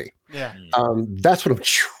place to be. Yeah. That's what I'm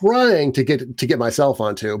trying to get myself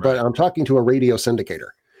onto. Right. But I'm talking to a radio syndicator.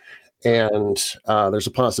 And there's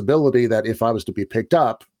a possibility that if I was to be picked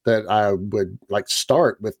up, that I would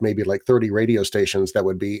start with maybe 30 radio stations that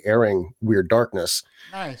would be airing Weird Darkness.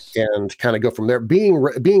 Nice. And kind of go from there.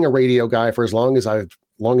 Being a radio guy for as long as I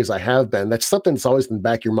have been, that's something that's always in the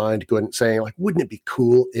back of your mind, going saying wouldn't it be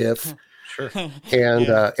cool if? Sure. And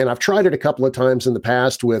I've tried it a couple of times in the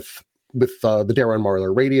past with the Darren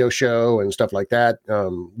Marlar radio show and stuff like that.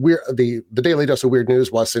 The Daily Dose of Weird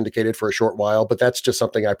News was syndicated for a short while, but that's just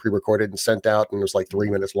something I pre-recorded and sent out, and it was 3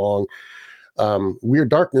 minutes long. Weird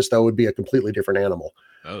Darkness though would be a completely different animal.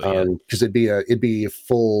 Oh, yeah. Because it'd be a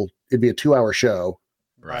 2-hour show.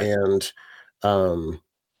 Right. And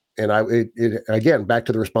again, back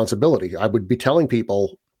to the responsibility. I would be telling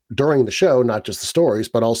people during the show, not just the stories,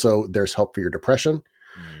 but also there's help for your depression.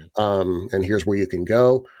 And here's where you can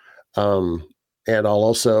go. And I'll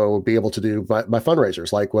also be able to do my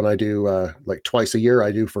fundraisers, like when I do twice a year,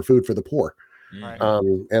 I do for Food for the Poor. Right.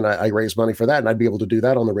 And I raise money for that, and I'd be able to do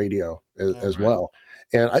that on the radio as well.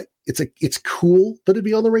 And it's cool that it'd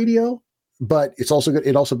be on the radio, but it's also good.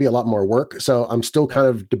 It'd also be a lot more work. So I'm still kind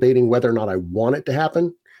of debating whether or not I want it to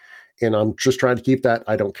happen. And I'm just trying to keep that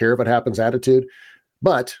I don't care if it happens attitude,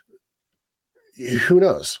 but who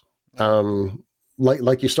knows?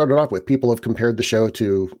 Like you started off with, people have compared the show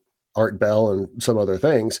to Art Bell and some other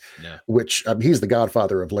things, which he's the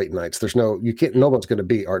godfather of late nights. No one's going to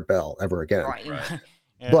beat Art Bell ever again. Right.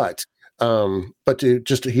 Yeah. But to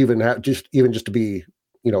be,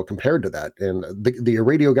 compared to that, and the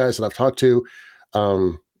radio guys that I've talked to,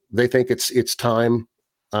 they think it's time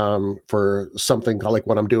for something like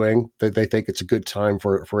what I'm doing. They think it's a good time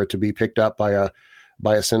for it to be picked up by a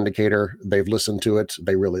syndicator. They've listened to it.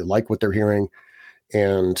 They really like what they're hearing.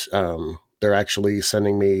 And they're actually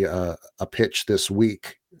sending me a pitch this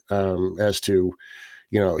week as to,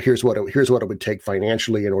 here's what it would take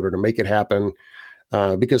financially in order to make it happen,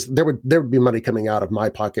 because there would be money coming out of my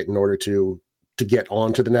pocket in order to get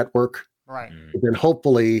onto the network. Right. And then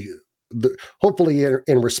hopefully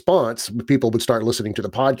in response, people would start listening to the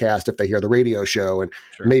podcast if they hear the radio show, and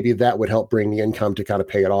maybe that would help bring the income to kind of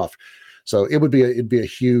pay it off. So it'd be a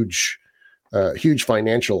huge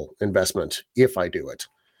financial investment if I do it.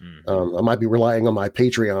 I might be relying on my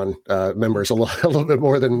Patreon members a little bit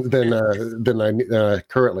more than I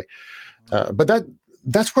currently, but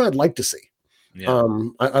that's what I'd like to see. Yeah.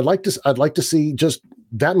 I'd like to see just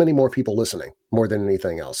that many more people listening more than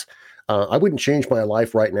anything else. I wouldn't change my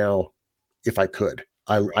life right now if I could.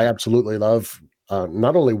 I absolutely love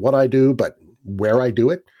not only what I do, but where I do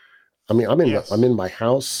it. I mean, I'm in my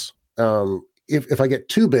house. If I get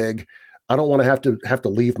too big, I don't want to have to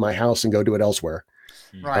leave my house and go do it elsewhere.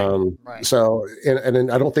 Right. So,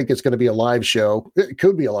 and I don't think it's going to be a live show. It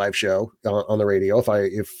could be a live show on the radio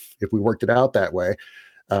if we worked it out that way.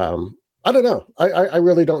 I don't know. I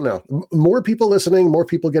really don't know. More people listening, more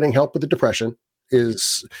people getting help with the depression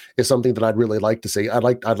is something that I'd really like to see. I'd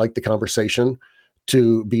like the conversation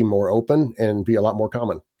to be more open and be a lot more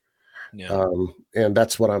common. Yeah. And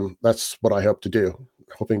that's what I hope to do.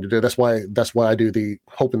 Hoping to do. That's why I do the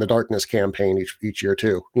Hope in the Darkness campaign each year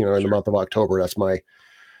too. You know, in the month of October.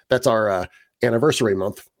 That's our anniversary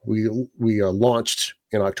month. We launched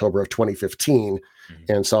in October of 2015,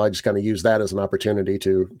 and so I just kind of use that as an opportunity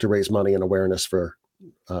to raise money and awareness for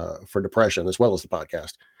depression as well as the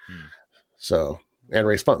podcast. So, and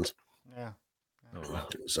raise funds. Yeah. Oh, wow.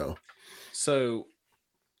 So,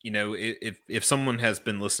 you know, if someone has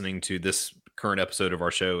been listening to this current episode of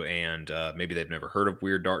our show and maybe they've never heard of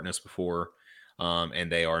Weird Darkness before,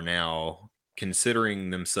 and they are now considering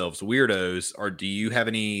themselves weirdos, do you have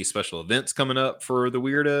any special events coming up for the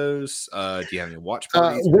weirdos? Do you have any watch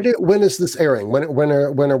parties? When is this airing? When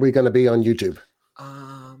are we going to be on YouTube?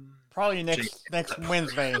 Probably next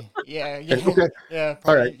Wednesday. Yeah. Okay. Yeah. Probably,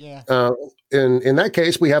 All right. Yeah. In that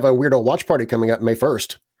case, we have a weirdo watch party coming up May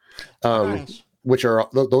 1st. Nice.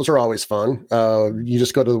 Those are always fun. You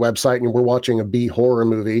just go to the website and we're watching a B horror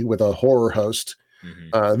movie with a horror host.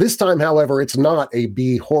 This time, however, it's not a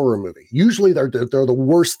B horror movie. Usually they're the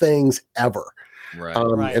worst things ever.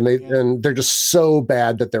 Right. And they're just so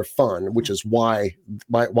bad that they're fun, which is why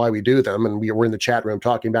we do them. And we're in the chat room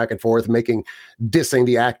talking back and forth, dissing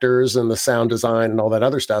the actors and the sound design and all that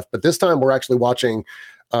other stuff. But this time we're actually watching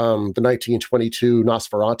the 1922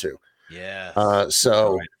 Nosferatu. Yeah.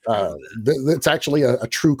 It's actually a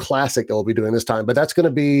true classic that we'll be doing this time, but that's going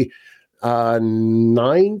to be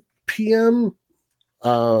 9 p.m.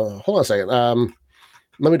 Hold on a second.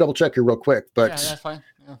 Let me double check here real quick. But yeah, that's fine.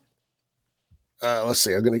 Yeah. Let's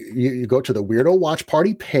see. I'm you go to the Weirdo Watch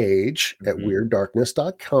Party page at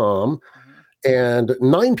weirddarkness.com and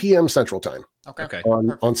 9 p.m. Central Time. Okay.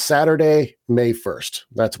 On Saturday, May 1st.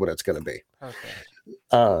 That's what it's going to be.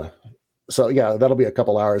 Perfect. So yeah, that'll be a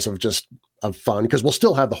couple hours of fun because we'll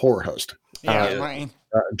still have the horror host. Yeah, right.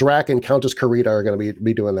 Drac and Countess Carita are going to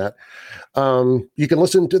be doing that. You can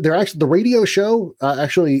listen to the radio show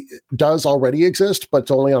actually does already exist, but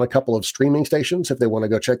it's only on a couple of streaming stations. If they want to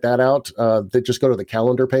go check that out, they just go to the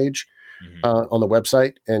calendar page on the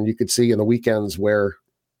website, and you can see in the weekends where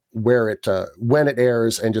it when it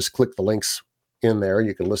airs, and just click the links in there.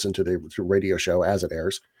 You can listen to the radio show as it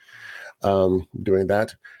airs. Doing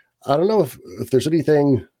that. I don't know if there's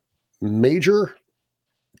anything major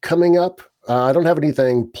coming up. I don't have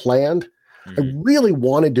anything planned. I really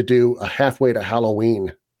wanted to do a halfway to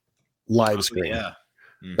Halloween live stream. Yeah.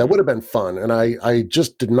 That would have been fun. And I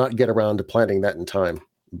just did not get around to planning that in time.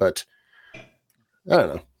 But I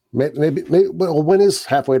don't know. Maybe well, when is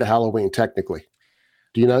halfway to Halloween technically?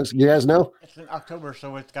 Do you know? You guys know? It's in October,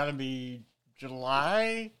 so it's got to be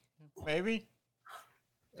July, maybe.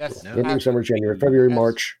 That's December, January, February,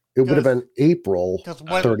 March. It would have been April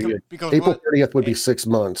 30th. April 30th would be 6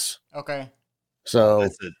 months. Okay. So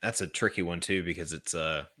that's a tricky one too, because it's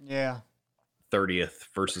 30th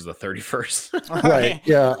versus the 31st. Right.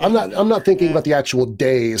 Yeah. I'm not thinking about the actual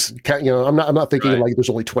days. You know, I'm not thinking like there's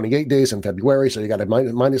only 28 days in February, so you got to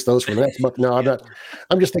minus those for the next month. No, I'm not.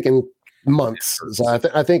 I'm just thinking months. So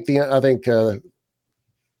I think well,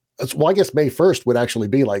 I guess May 1st would actually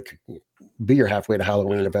be your halfway to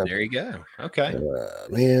Halloween event. There you go. Okay.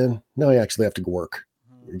 Man, now I actually have to work.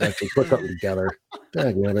 I have to put something together.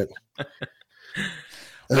 Dang it.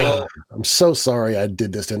 I'm so sorry I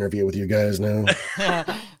did this interview with you guys now.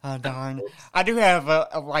 Oh, darn. I do have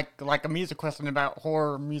a music question about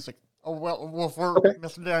horror music. Oh, well for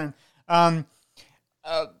Mr. Darren.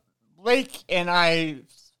 Blake and I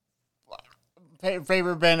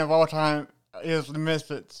favorite band of all time is the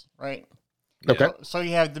Misfits, right? Okay. So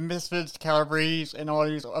you have the Misfits, Calabrese, and all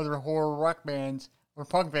these other horror rock bands or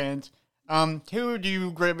punk bands. Who do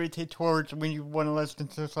you gravitate towards when you want to listen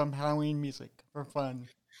to some Halloween music for fun?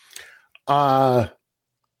 I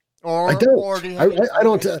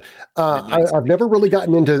don't. I've never really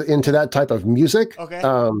gotten into that type of music. Okay.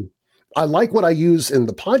 I like what I use in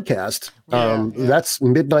the podcast. That's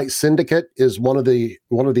Midnight Syndicate is one of the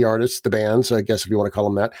artists, the bands, I guess if you want to call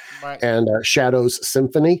them that. Right. And Shadows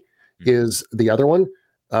Symphony is the other one.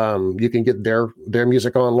 You can get their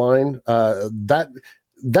music online.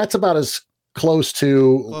 That's about as close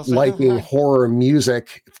to liking horror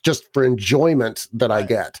music just for enjoyment that I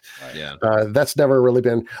get. Right. Yeah. That's never really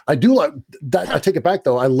been. I do like that. I take it back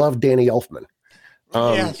though. I love Danny Elfman.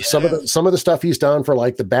 Some of the stuff he's done for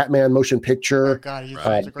like the Batman motion picture,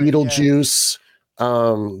 Beetlejuice,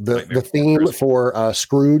 the theme for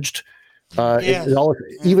Scrooged.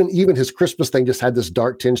 Even his Christmas thing just had this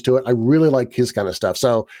dark tinge to it. I really like his kind of stuff.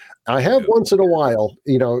 So I have once in a while,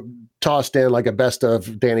 tossed in like a best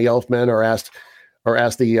of Danny Elfman or asked or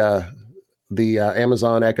ask the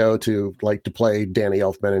Amazon Echo to play Danny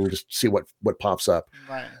Elfman and just see what pops up.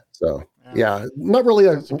 Right. So yeah, not really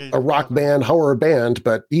a rock band, horror band,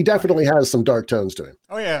 but he definitely has some dark tones to him.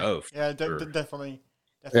 Oh yeah. Oh, yeah, sure. definitely.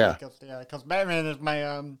 Yeah. Because Batman is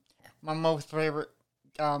my my most favorite.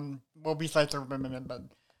 Well, besides Superman, but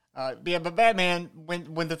but Batman,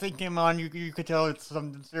 when the thing came on, you could tell it's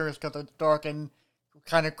something serious because it's dark and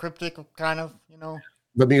kind of cryptic, kind of, you know.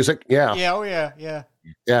 The music, yeah. Yeah. Oh yeah. Yeah.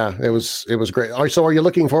 Yeah, it was great. So are you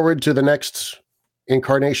looking forward to the next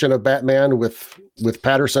incarnation of Batman with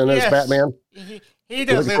Patterson as Batman? He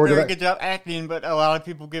does a very good job acting, but a lot of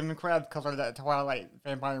people give him crap because of that Twilight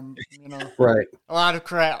vampire, you know. Right. A lot of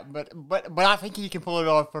crap, but I think he can pull it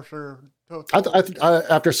off for sure.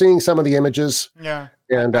 After seeing some of the images,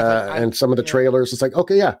 and some of the trailers, it's like,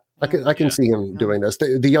 okay, yeah, I can see him doing this.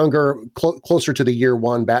 The younger, closer to the year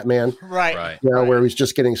one Batman, right? Where he's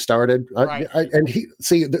just getting started. Right. And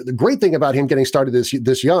the great thing about him getting started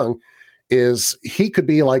this young is he could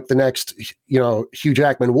be like the next, Hugh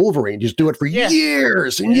Jackman Wolverine. Just do it for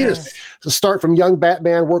years and years. So start from young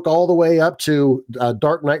Batman, work all the way up to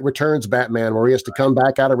Dark Knight Returns Batman, where he has to come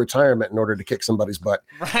back out of retirement in order to kick somebody's butt.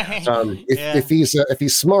 Right. If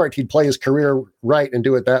he's smart, he'd play his career right and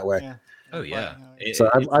do it that way. Yeah. Oh yeah. So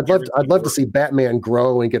I'd love to see Batman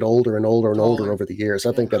grow and get older and older and older over the years.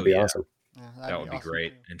 I think that'd be awesome. That would be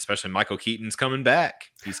great, and especially Michael Keaton's coming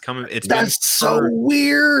back. He's coming. That's so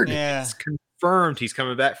weird. Yeah, it's confirmed he's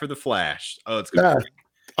coming back for the Flash. Oh, it's good.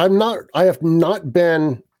 I have not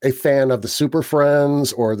been a fan of the Super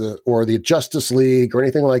Friends or the Justice League or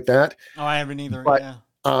anything like that. Oh, I haven't either. But,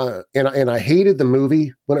 and I hated the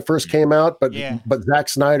movie when it first came out, but Zack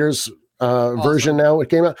Snyder's version now it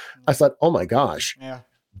came out. I thought, oh my gosh. Yeah.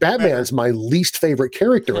 Batman's my least favorite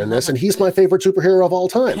character in this, and he's my favorite superhero of all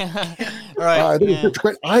time.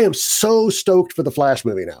 Right. I am so stoked for the Flash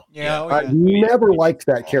movie now. Yeah, I never liked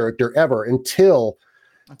that character ever until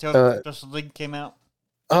Justice League came out.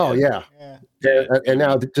 Oh yeah. And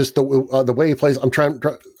now just the way he plays. I'm trying.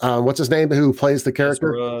 What's his name? Who plays the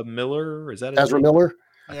character? Ezra Miller. Is that Ezra Miller?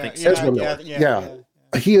 I think so. Ezra Miller. Yeah.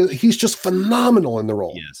 He's just phenomenal in the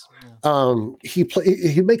role. Yes.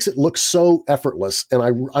 He makes it look so effortless, and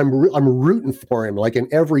I'm rooting for him. Like in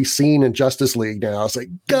every scene in Justice League now, it's like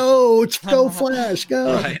go Flash,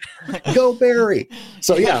 go, go Barry.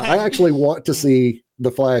 So yeah, I actually want to see the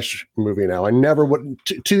Flash movie now. I never would.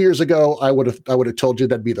 2 years ago, I would have told you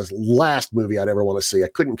that'd be the last movie I'd ever want to see. I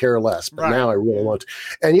couldn't care less, but now I really want to.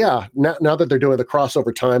 And yeah, now that they're doing the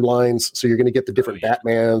crossover timelines, so you're going to get the different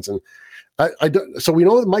Batmans and. So we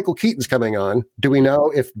know that Michael Keaton's coming on. Do we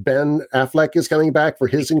know if Ben Affleck is coming back for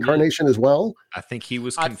his incarnation as well? I think he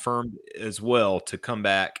was confirmed as well to come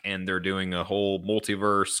back, and they're doing a whole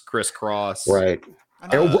multiverse crisscross. Right.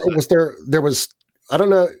 Was there was I don't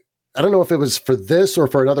know if it was for this or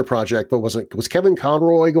for another project, but was Kevin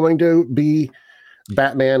Conroy going to be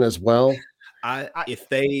Batman as well?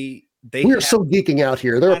 We are so geeking out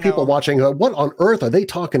here. There are people watching. What on earth are they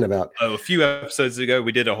talking about? Oh, a few episodes ago,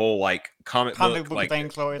 we did a whole comic book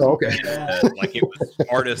thing. Okay, like it was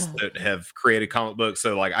artists that have created comic books.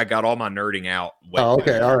 So I got all my nerding out.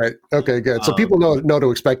 Okay, all right, okay, good. So people know to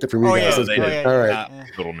expect it from you guys. All right,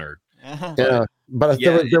 little nerd. Yeah, but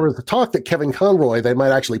there was a talk that Kevin Conroy, they might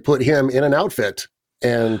actually put him in an outfit,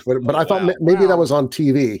 but I thought maybe that was on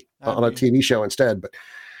TV on a TV show instead, but.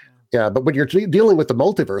 Yeah, but when you're dealing with the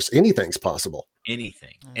multiverse, anything's possible.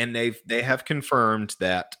 Anything, and they have confirmed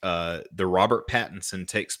that the Robert Pattinson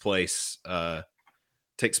takes place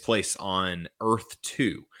on Earth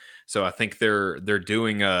 2. So I think they're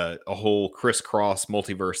doing a whole crisscross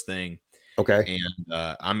multiverse thing. Okay,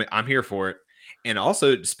 and I'm here for it. And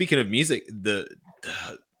also, speaking of music, the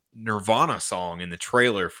Nirvana song in the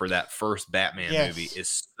trailer for that first Batman movie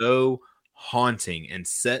is so haunting and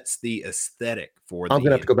sets the aesthetic for I'm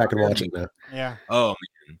gonna have to go back and watch it now. Yeah. Oh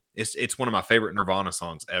man, it's one of my favorite Nirvana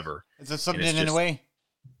songs ever. Is it Something in the Way?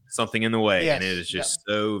 Something in the Way, and it is just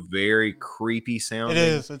so very creepy sounding. It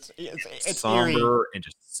is. It's somber eerie. And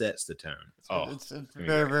just sets the tone. It's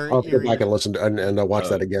very, very. I'll go back and listen to and watch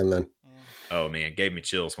that again then. Oh man, gave me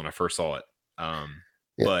chills when I first saw it.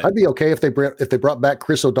 But I'd be okay if they brought back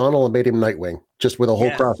Chris O'Donnell and made him Nightwing, just with a whole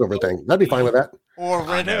crossover thing. I'd be fine with that. Or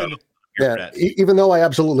Red Hood. Yeah, even though I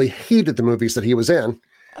absolutely hated the movies that he was in,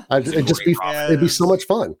 it'd be so much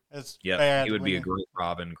fun. Yeah, he would be a great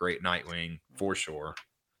Robin, great Nightwing for sure.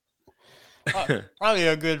 Probably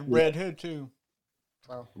a good Red Hood too.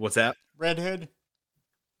 So. What's that? Red Hood.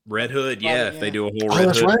 Red Hood, yeah. If they do a whole Oh, Red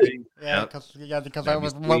that's Hood right. thing. Yeah, Yep. because That'd I be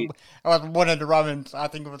was sweet. one of the Robins. I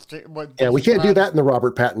think it was. Yeah, we can't do that in the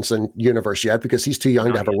Robert Pattinson universe yet because he's too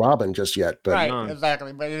young to have a Robin just yet. But Right,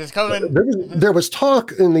 exactly. But it is coming. there was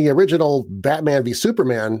talk in the original Batman v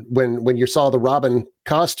Superman when you saw the Robin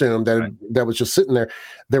costume that was just sitting there.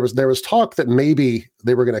 There was talk that maybe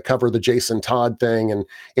they were going to cover the Jason Todd thing, and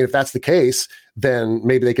if that's the case, then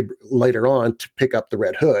maybe they could later on to pick up the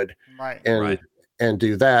Red Hood, and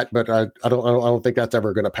do that. But I don't think that's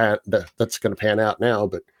ever going to that's going to pan out now.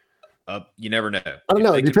 But you never know. I don't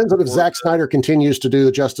know. It depends on if Zack Snyder continues to do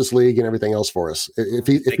the Justice League and everything else for us. If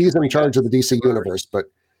he's in charge of the DC universe, but.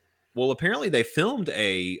 Well, apparently they filmed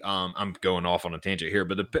I'm going off on a tangent here,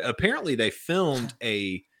 but apparently they filmed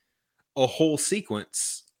a whole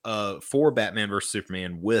sequence for Batman versus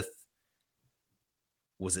Superman with,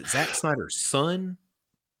 was it Zack Snyder's son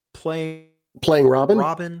playing Robin?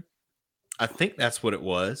 Robin? I think that's what it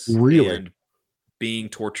was. Really? And being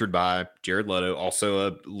tortured by Jared Leto, also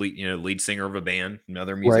a lead singer of a band,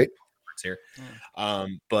 another music here.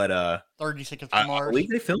 But 30 Seconds to I Mars. believe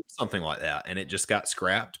they filmed something like that, and it just got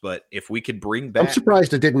scrapped. But if we could bring back, I'm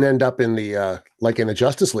surprised it didn't end up in the like in the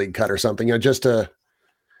Justice League cut or something. Just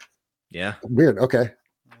weird. Okay,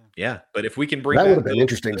 yeah. But if we can bring that, would have back been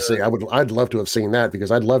interesting to see. I'd love to have seen that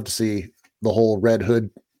because I'd love to see the whole Red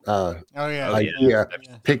Hood idea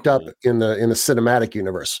picked up in the cinematic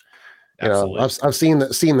universe. Absolutely. You know, I've seen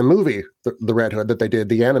the movie the Red Hood that they did,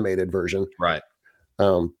 the animated version, right.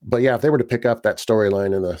 But yeah, if they were to pick up that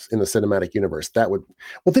storyline in the cinematic universe, that would.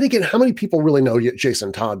 Well, then again, how many people really know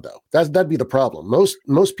Jason Todd though? That'd be the problem.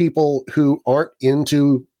 Most people who aren't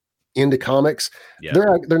into comics,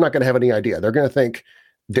 they're not going to have any idea. They're going to think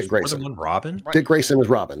Dick Grayson. More than one Robin? Dick Grayson is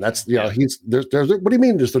Robin. That's he's there's what do you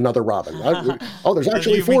mean there's another Robin? There's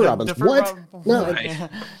actually 4 Robins. What? No.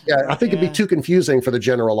 Yeah, I think it'd be too confusing for the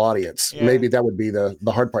general audience. Yeah. Maybe that would be the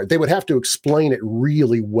hard part. They would have to explain it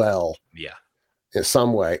really well. Yeah. In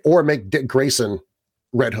some way, or make Dick Grayson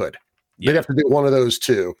Red Hood. They'd have to do one of those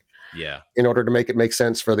two. Yeah. In order to make it make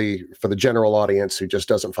sense for the general audience who just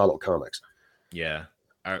doesn't follow comics. Yeah.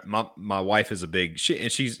 My wife is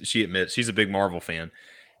she admits she's a big Marvel fan.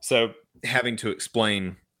 So having to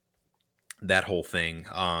explain that whole thing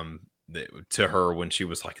to her when she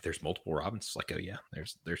was like, there's multiple Robins, it's like, oh yeah,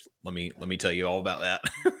 there's let me tell you all about that.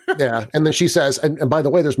 Yeah. And then she says, and by the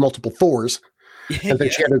way, there's multiple Thors. And then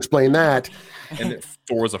she had to explain that. And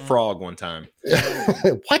Thor was a frog one time.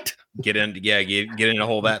 What? Get into a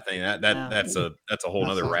whole that thing. That's a whole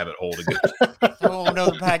other rabbit hole to go. A whole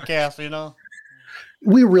another podcast, you know.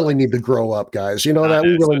 We really need to grow up, guys. You know that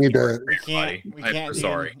we really need to. We can't.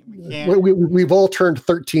 Sorry. We've all turned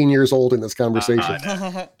 13 years old in this conversation.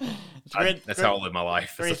 That's how I live my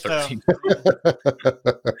life. As a 13.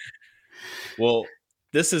 Well,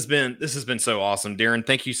 this has been so awesome, Darren.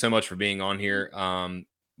 Thank you so much for being on here.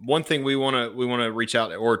 One thing we want to reach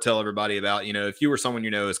out or tell everybody about, if you or someone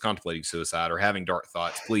is contemplating suicide or having dark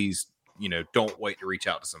thoughts, please, don't wait to reach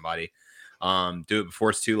out to somebody. Do it before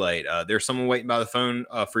it's too late. There's someone waiting by the phone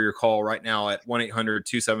for your call right now at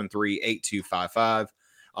 1-800-273-8255.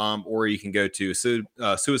 Or you can go to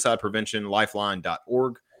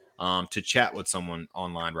suicidepreventionlifeline.org to chat with someone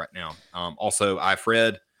online right now. Also,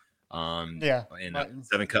 iFred. And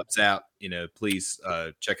 7 Cups app, please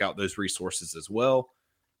check out those resources as well.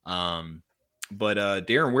 But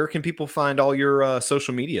Darren, where can people find all your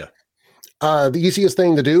social media? The easiest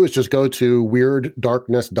thing to do is just go to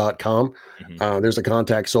weirddarkness.com. Mm-hmm. There's a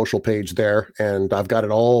contact social page there, and I've got it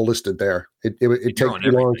all listed there. It takes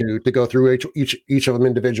too long to go through each of them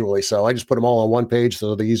individually, so I just put them all on one page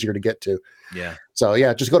so they're easier to get to. Yeah. So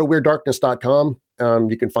yeah, just go to weirddarkness.com.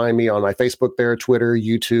 You can find me on my Facebook there, Twitter,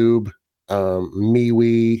 YouTube,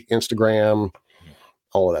 MeWe, Instagram,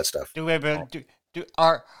 all of that stuff.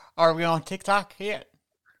 Are we on TikTok yet?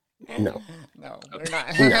 No, we're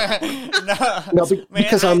not. No,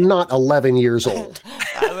 because I'm not 11 years old.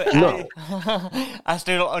 I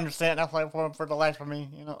still don't understand that platform for the life of me.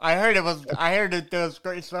 I heard it does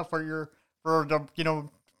great stuff for the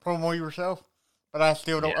promo yourself, but I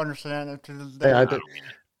still don't understand it to this day.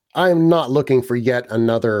 I'm not looking for yet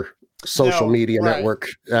another social media network,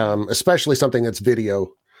 especially something that's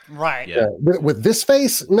video. Right. Yeah. With this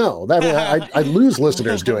face, no, I lose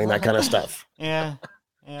listeners doing that kind of stuff. Yeah.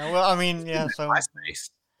 Yeah. Well, I mean, yeah. So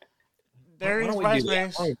MySpace. There is MySpace. Why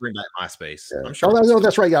don't we bring back MySpace? Yeah. I'm sure. Oh, no,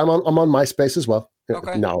 that's right. Yeah, I'm on MySpace as well.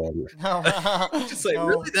 Okay. No. Just like,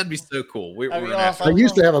 really, that'd be so cool. I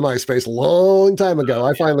used to have a MySpace a long time ago.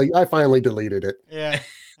 I finally deleted it. Yeah.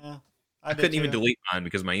 I couldn't even delete mine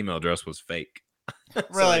because my email address was fake.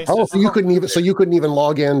 Really? Oh, so you couldn't even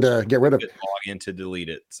log in to get rid of it. Log in to delete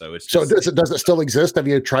it. So it's so does it still exist? Have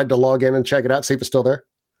you tried to log in and check it out, see if it's still there?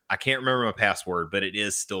 I can't remember my password, but it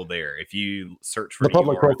is still there. If you search for the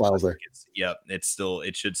public profiles there.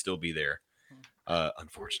 It should still be there.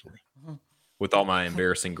 Unfortunately, with all my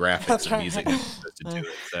embarrassing graphics and music to do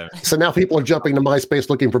it. So now people are jumping to MySpace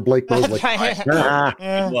looking for Blake Mosley.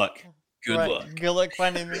 Good luck. Good luck. Good luck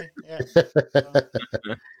finding me. Yeah.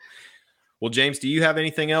 Well, James, do you have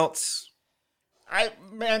anything else? I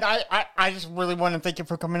just really want to thank you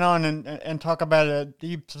for coming on and talk about a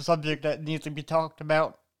deep subject that needs to be talked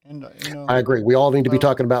about. And I agree. We all need to be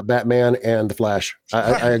talking about Batman and the Flash.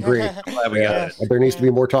 I agree. There needs to be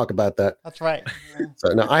more talk about that. That's right. Yeah. So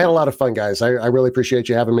no, I had a lot of fun, guys. I really appreciate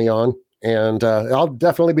you having me on, and I'll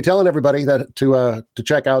definitely be telling everybody that to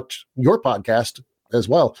check out your podcast as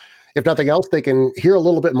well. If nothing else, they can hear a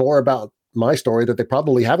little bit more about my story that they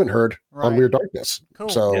probably haven't heard on Weird Darkness. Cool.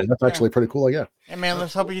 So that's actually pretty cool. Yeah. Hey man,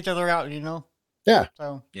 let's help each other out. Yeah.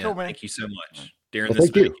 So cool, man. Thank you so much, Darren. Well, this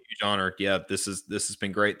has been a huge honor. Yeah, this has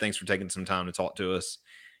been great. Thanks for taking some time to talk to us,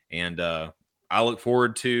 and I look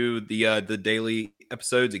forward to the daily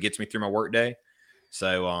episodes. It gets me through my work day.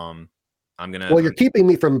 So I'm gonna. Well, you're keeping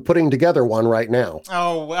me from putting together one right now.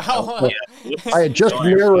 Oh wow! I had just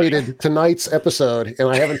narrated tonight's episode, and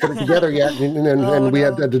I haven't put it together yet, and we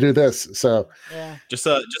had to do this. So just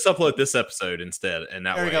upload this episode instead, and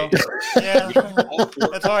that way,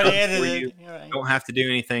 that's already edited. You don't have to do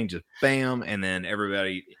anything. Just bam, and then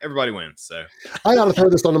everybody wins. So I ought to throw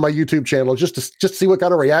this onto my YouTube channel just to see what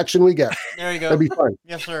kind of reaction we get. There you go. That'd be fun.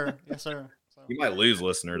 Yes, sir. Yes, sir. You might lose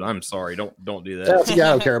listeners. I'm sorry. Don't do that.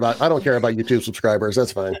 Yeah, I don't care about YouTube subscribers.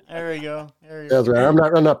 That's fine. There you go. That's right.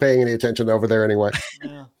 I'm not paying any attention over there anyway.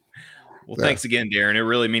 Yeah. Well, thanks again, Darren. It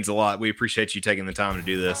really means a lot. We appreciate you taking the time to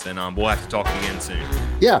do this, and we'll have to talk again soon.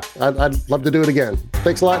 Yeah, I'd love to do it again.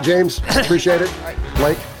 Thanks a lot, James. Appreciate it.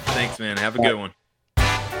 Blake. Thanks, man. Have a good one.